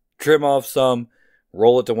claws, trim off some,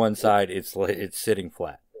 roll it to one side. It's sitting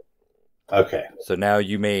flat. Okay. So now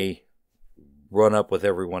you may run up with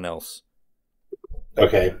everyone else.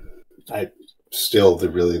 Okay. The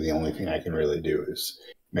only thing I can really do is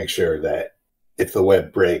make sure that if the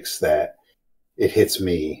web breaks, that it hits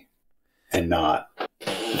me and not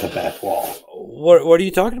the back wall. What are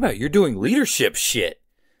you talking about? You're doing leadership shit.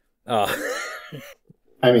 I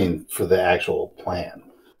mean, for the actual plan.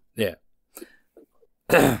 Yeah.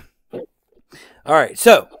 All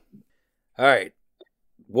right.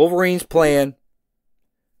 Wolverine's plan.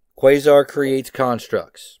 Quasar creates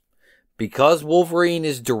constructs. Because Wolverine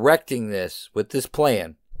is directing this with this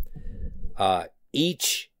plan,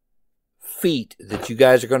 each feat that you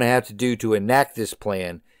guys are going to have to do to enact this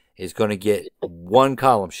plan is going to get one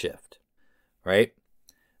column shift, right?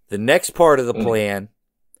 The next part of the plan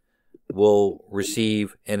will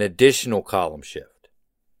receive an additional column shift.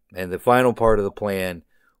 And the final part of the plan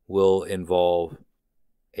will involve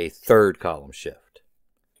a third column shift.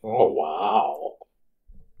 Oh, wow.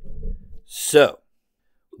 So,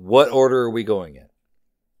 what order are we going in?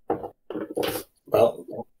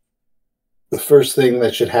 Well, the first thing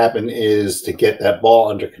that should happen is to get that ball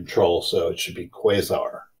under control. So it should be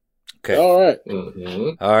Quasar. Okay. All right.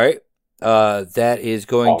 Mm-hmm. All right. That is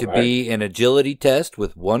going to be an agility test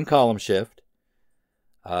with one column shift.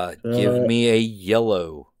 Give me a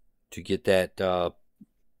yellow to get that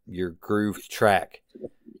your grooved track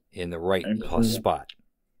in the right spot.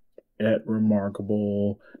 At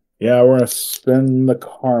remarkable. Yeah, we're gonna spend the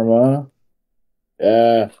karma.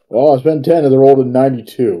 Well, I spent 10 and they rolled a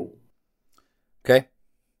 92. Okay.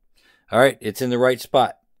 All right, it's in the right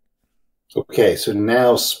spot. Okay, so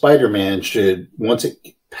now Spider-Man should, once it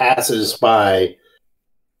passes by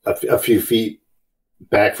a few feet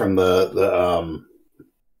back from the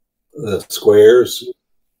squares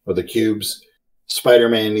or the cubes,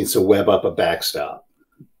 Spider-Man needs to web up a backstop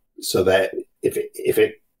so that if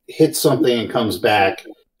it hits something and comes back,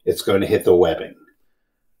 it's going to hit the webbing.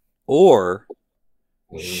 Or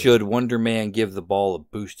should Wonder Man give the ball a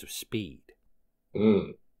boost of speed?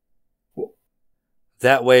 Mm.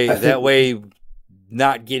 That way,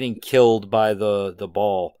 not getting killed by the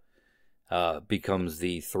ball becomes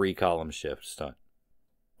the 3 column shift stunt.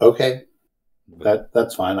 Okay,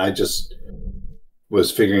 that's fine. I just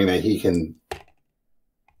was figuring that he can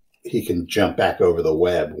jump back over the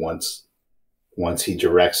web once he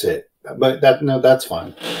directs it. But that's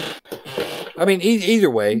fine. I mean, either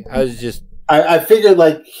way, I figured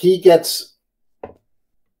like he gets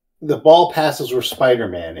the ball passes where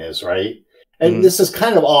Spider-Man is, right? And this is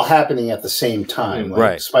kind of all happening at the same time. Like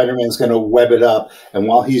right. Spider-Man's going to web it up, and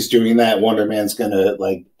while he's doing that, Wonder Man's going to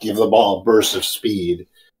like give the ball a burst of speed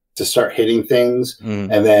to start hitting things,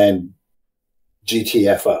 and then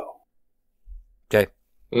GTFO. Okay.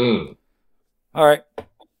 All right.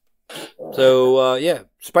 So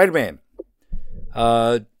Spider-Man.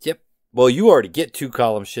 Yep. Well, you already get 2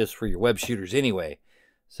 column shifts for your web shooters anyway.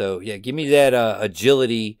 So yeah, give me that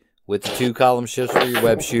agility with the 2 column shifts for your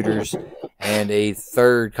web shooters and a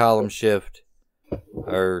 3rd column shift,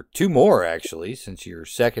 or 2 more actually, since you're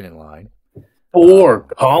second in line. 4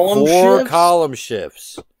 column shifts? 4 column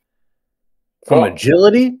shifts. From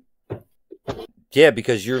agility? Yeah,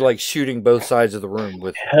 because you're like shooting both sides of the room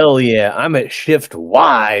with. Hell yeah, I'm at shift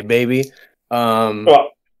Y, baby.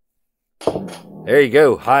 There you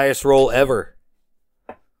go, highest roll ever.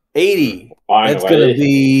 80. Finally. That's gonna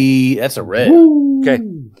be. That's a red. Okay.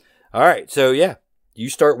 All right. So yeah, you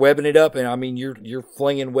start webbing it up, and I mean you're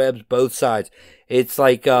flinging webs both sides. It's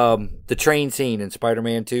like the train scene in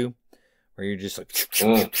Spider-Man 2, where you're just like,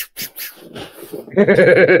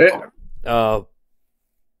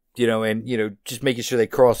 just making sure they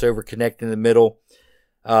cross over, connect in the middle.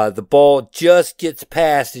 The ball just gets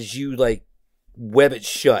past as you like web it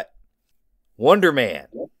shut. Wonder Man,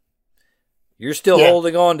 you're still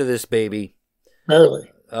holding on to this baby.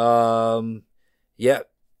 Barely. Yeah.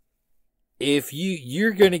 If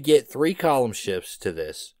you're going to get 3 column shifts to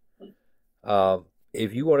this,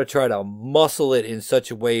 if you want to try to muscle it in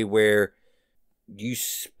such a way where you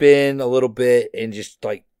spin a little bit and just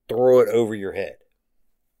like throw it over your head.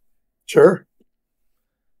 Sure.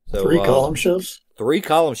 So 3 column shifts. 3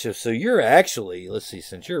 column shifts. So you're actually, let's see,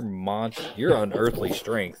 since you're unearthly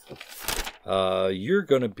strength, you're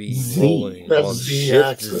going to be rolling That's on Z shift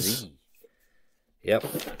axis. Z. Yep.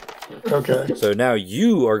 Okay. So now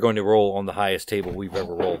you are going to roll on the highest table we've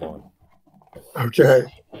ever rolled on. Okay.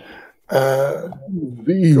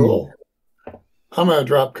 Cool. I'm going to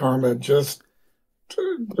drop karma just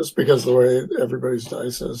because of the way everybody's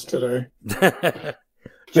dice is today.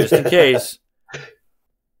 Just in case.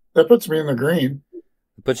 That puts me in the green.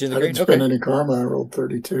 Put you in the I green? didn't spend any karma. I rolled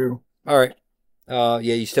 32. All right.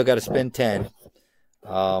 You still got to spend 10.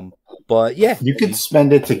 But yeah. You can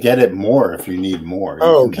spend it to get it more if you need more.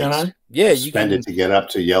 Can I? Yeah, you spend it to get up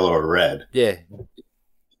to yellow or red. Yeah.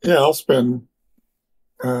 Yeah, I'll spend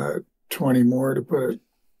 20 more to put it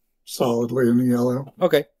solidly in the yellow.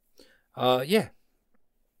 Okay. Yeah.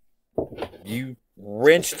 You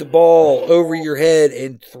wrench the ball over your head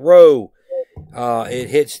and throw. It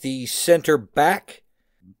hits the center back,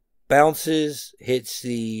 bounces, hits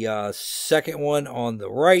the second one on the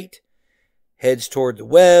right, heads toward the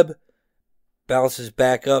web, bounces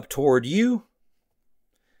back up toward you.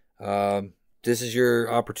 This is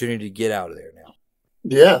your opportunity to get out of there now.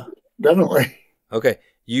 Yeah, definitely. Okay.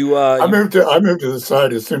 You I moved to the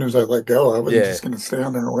side as soon as I let go. I wasn't just going to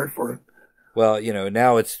stand there and wait for it. Well,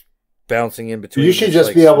 now it's bouncing in between. You should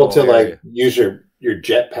just be able to use your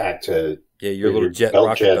jetpack to Yeah, your little jet belt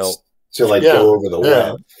rocket jets belt. to like Yeah, go over the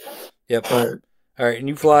yeah. web. Yep. Right. All right, and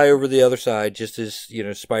you fly over the other side just as,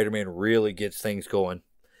 Spider-Man really gets things going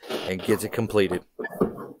and gets it completed.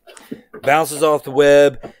 Bounces off the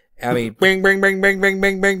web. I mean, bing, bing, bing, bing, bing,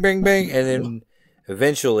 bing, bing, bing, bing. And then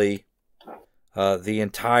eventually the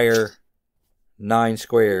entire 9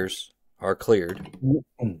 squares are cleared.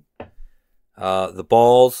 The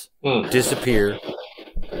balls disappear.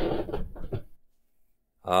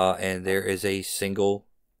 And there is a single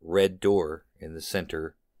red door in the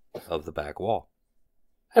center of the back wall.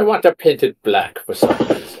 I want to paint it black for some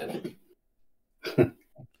reason.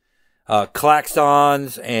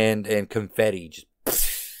 Klaxons and confetti just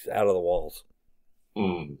out of the walls.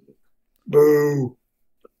 Boo.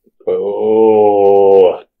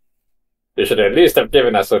 Oh. You should at least have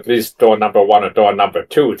given us at least door number 1 or door number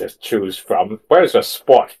 2 to choose from. Where's the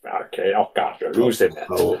sport? Okay, oh god, you're losing it.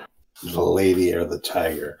 Oh, the lady or the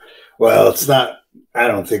tiger. Well, it's not. I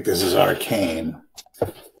don't think this is arcane.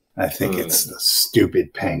 I think it's the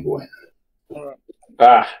stupid penguin.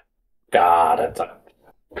 Ah, god, it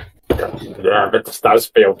does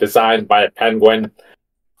feel designed by a penguin.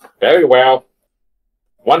 Very well.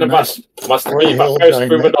 One of us must leave first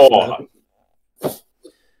through the door.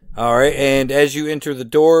 All right, and as you enter the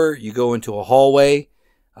door, you go into a hallway,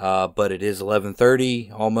 but it is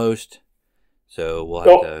 11:30 almost, so we'll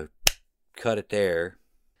have to cut it there.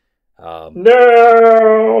 No,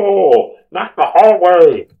 not the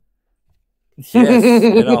hallway. Yes,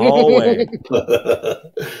 in a hallway.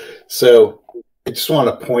 So I just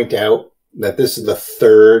want to point out that this is the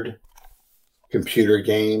 3rd computer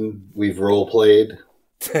game we've role played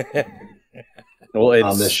Well,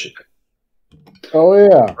 on this. Oh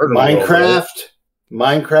yeah,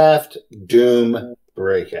 Minecraft, Doom,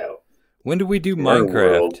 Breakout. When did we do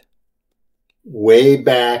Minecraft? Way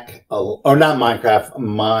back, or not Minecraft,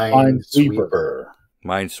 Minesweeper.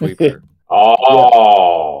 Minesweeper.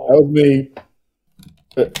 Oh, that was me.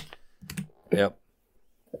 Yep.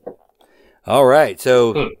 All right,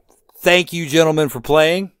 so thank you, gentlemen, for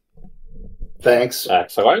playing. Thanks.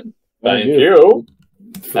 excellent. Thank you.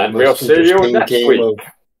 And we'll see you next week.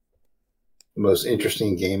 The most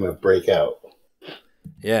interesting game of Breakout.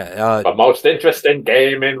 Yeah. The most interesting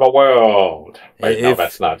game in the world. Wait, no,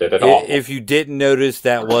 that's not it at all. If you didn't notice,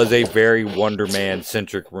 that was a very Wonder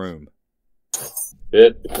Man-centric room.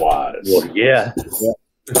 It was. Well, yeah.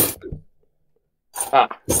 I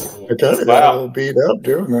kind of got a little beat up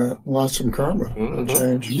doing that. Lost some karma.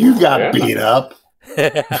 Change. You got beat up.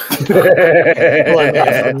 Well,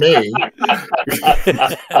 not for me.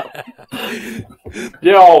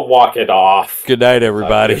 You'll walk it off. Good night,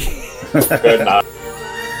 everybody. Good night.